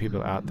so many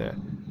people out there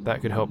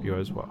that could help you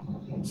as well.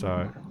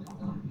 So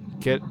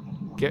get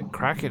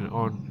cracking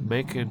on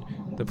making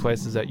the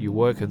places that you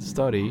work and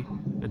study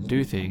and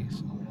do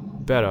things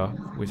better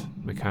with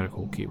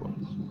mechanical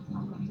keyboards.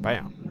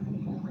 Bam.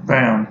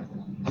 Bam.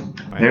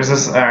 Bam. There's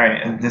this. All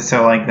right.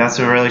 So like that's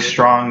a really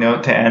strong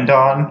note to end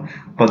on.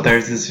 But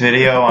there's this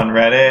video on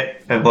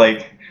Reddit of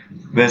like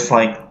this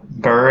like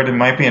bird. It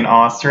might be an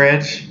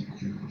ostrich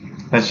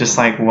that's just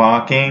like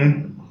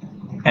walking,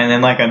 and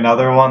then like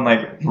another one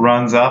like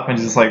runs up and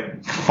just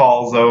like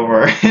falls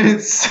over. And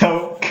it's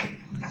so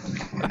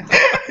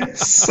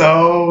it's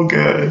so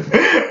good.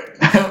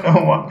 I don't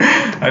know why.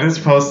 I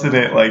just posted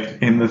it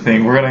like in the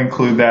thing. We're gonna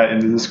include that in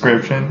the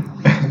description.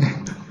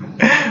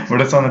 But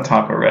it's on the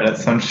top of Reddit,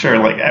 so I'm sure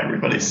like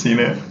everybody's seen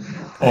it.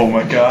 Oh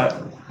my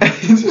god.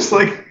 It's just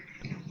like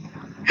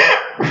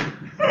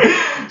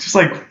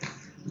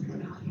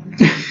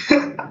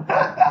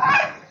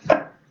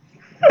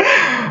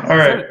all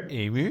right. Is that an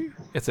emu?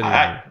 It's an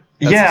emu.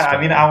 Yeah,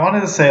 I mean, I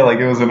wanted to say like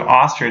it was an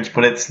ostrich,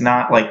 but it's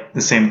not like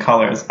the same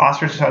colors.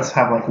 Ostriches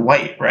have like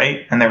white,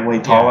 right? And they're way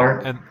taller.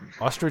 Yeah, and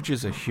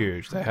ostriches are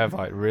huge. They have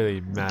like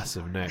really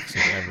massive necks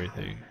and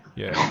everything.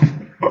 Yeah.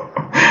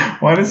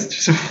 Why does it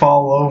just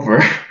fall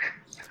over?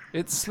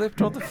 It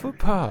slipped on the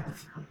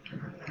footpath.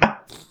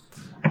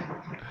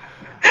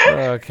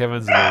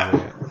 Kevin's losing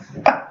it.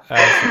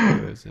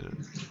 Absolutely losing it.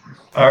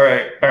 All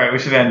right, we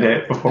should end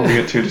it before we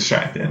get too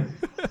distracted.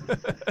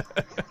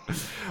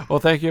 Well,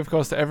 thank you, of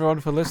course, to everyone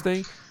for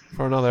listening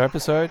for another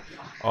episode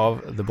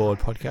of the Bored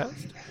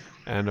Podcast.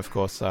 And, of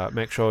course,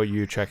 make sure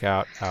you check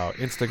out our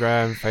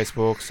Instagram,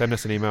 Facebook, send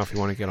us an email if you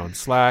want to get on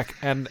Slack,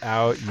 and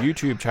our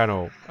YouTube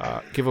channel.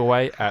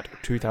 Giveaway at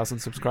 2,000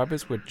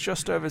 subscribers. We're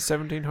just over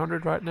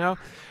 1,700 right now.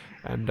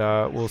 And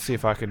we'll see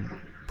if I can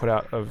put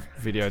out a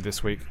video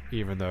this week,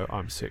 even though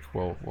I'm sick.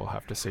 We'll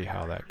have to see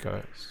how that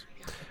goes.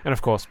 And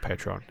of course,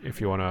 Patreon,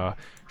 if you want to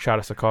shout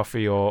us a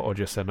coffee or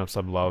just send us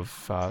some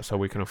love so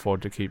we can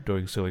afford to keep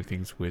doing silly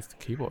things with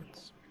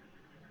keyboards.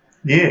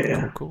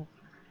 Yeah. Cool.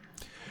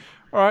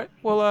 All right.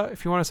 Well,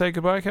 if you want to say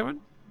goodbye, Kevin.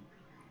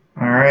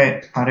 All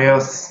right.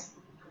 Adios.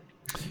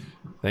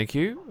 Thank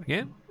you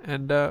again.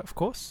 And of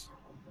course,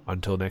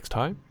 until next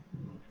time,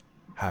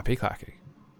 happy clacking.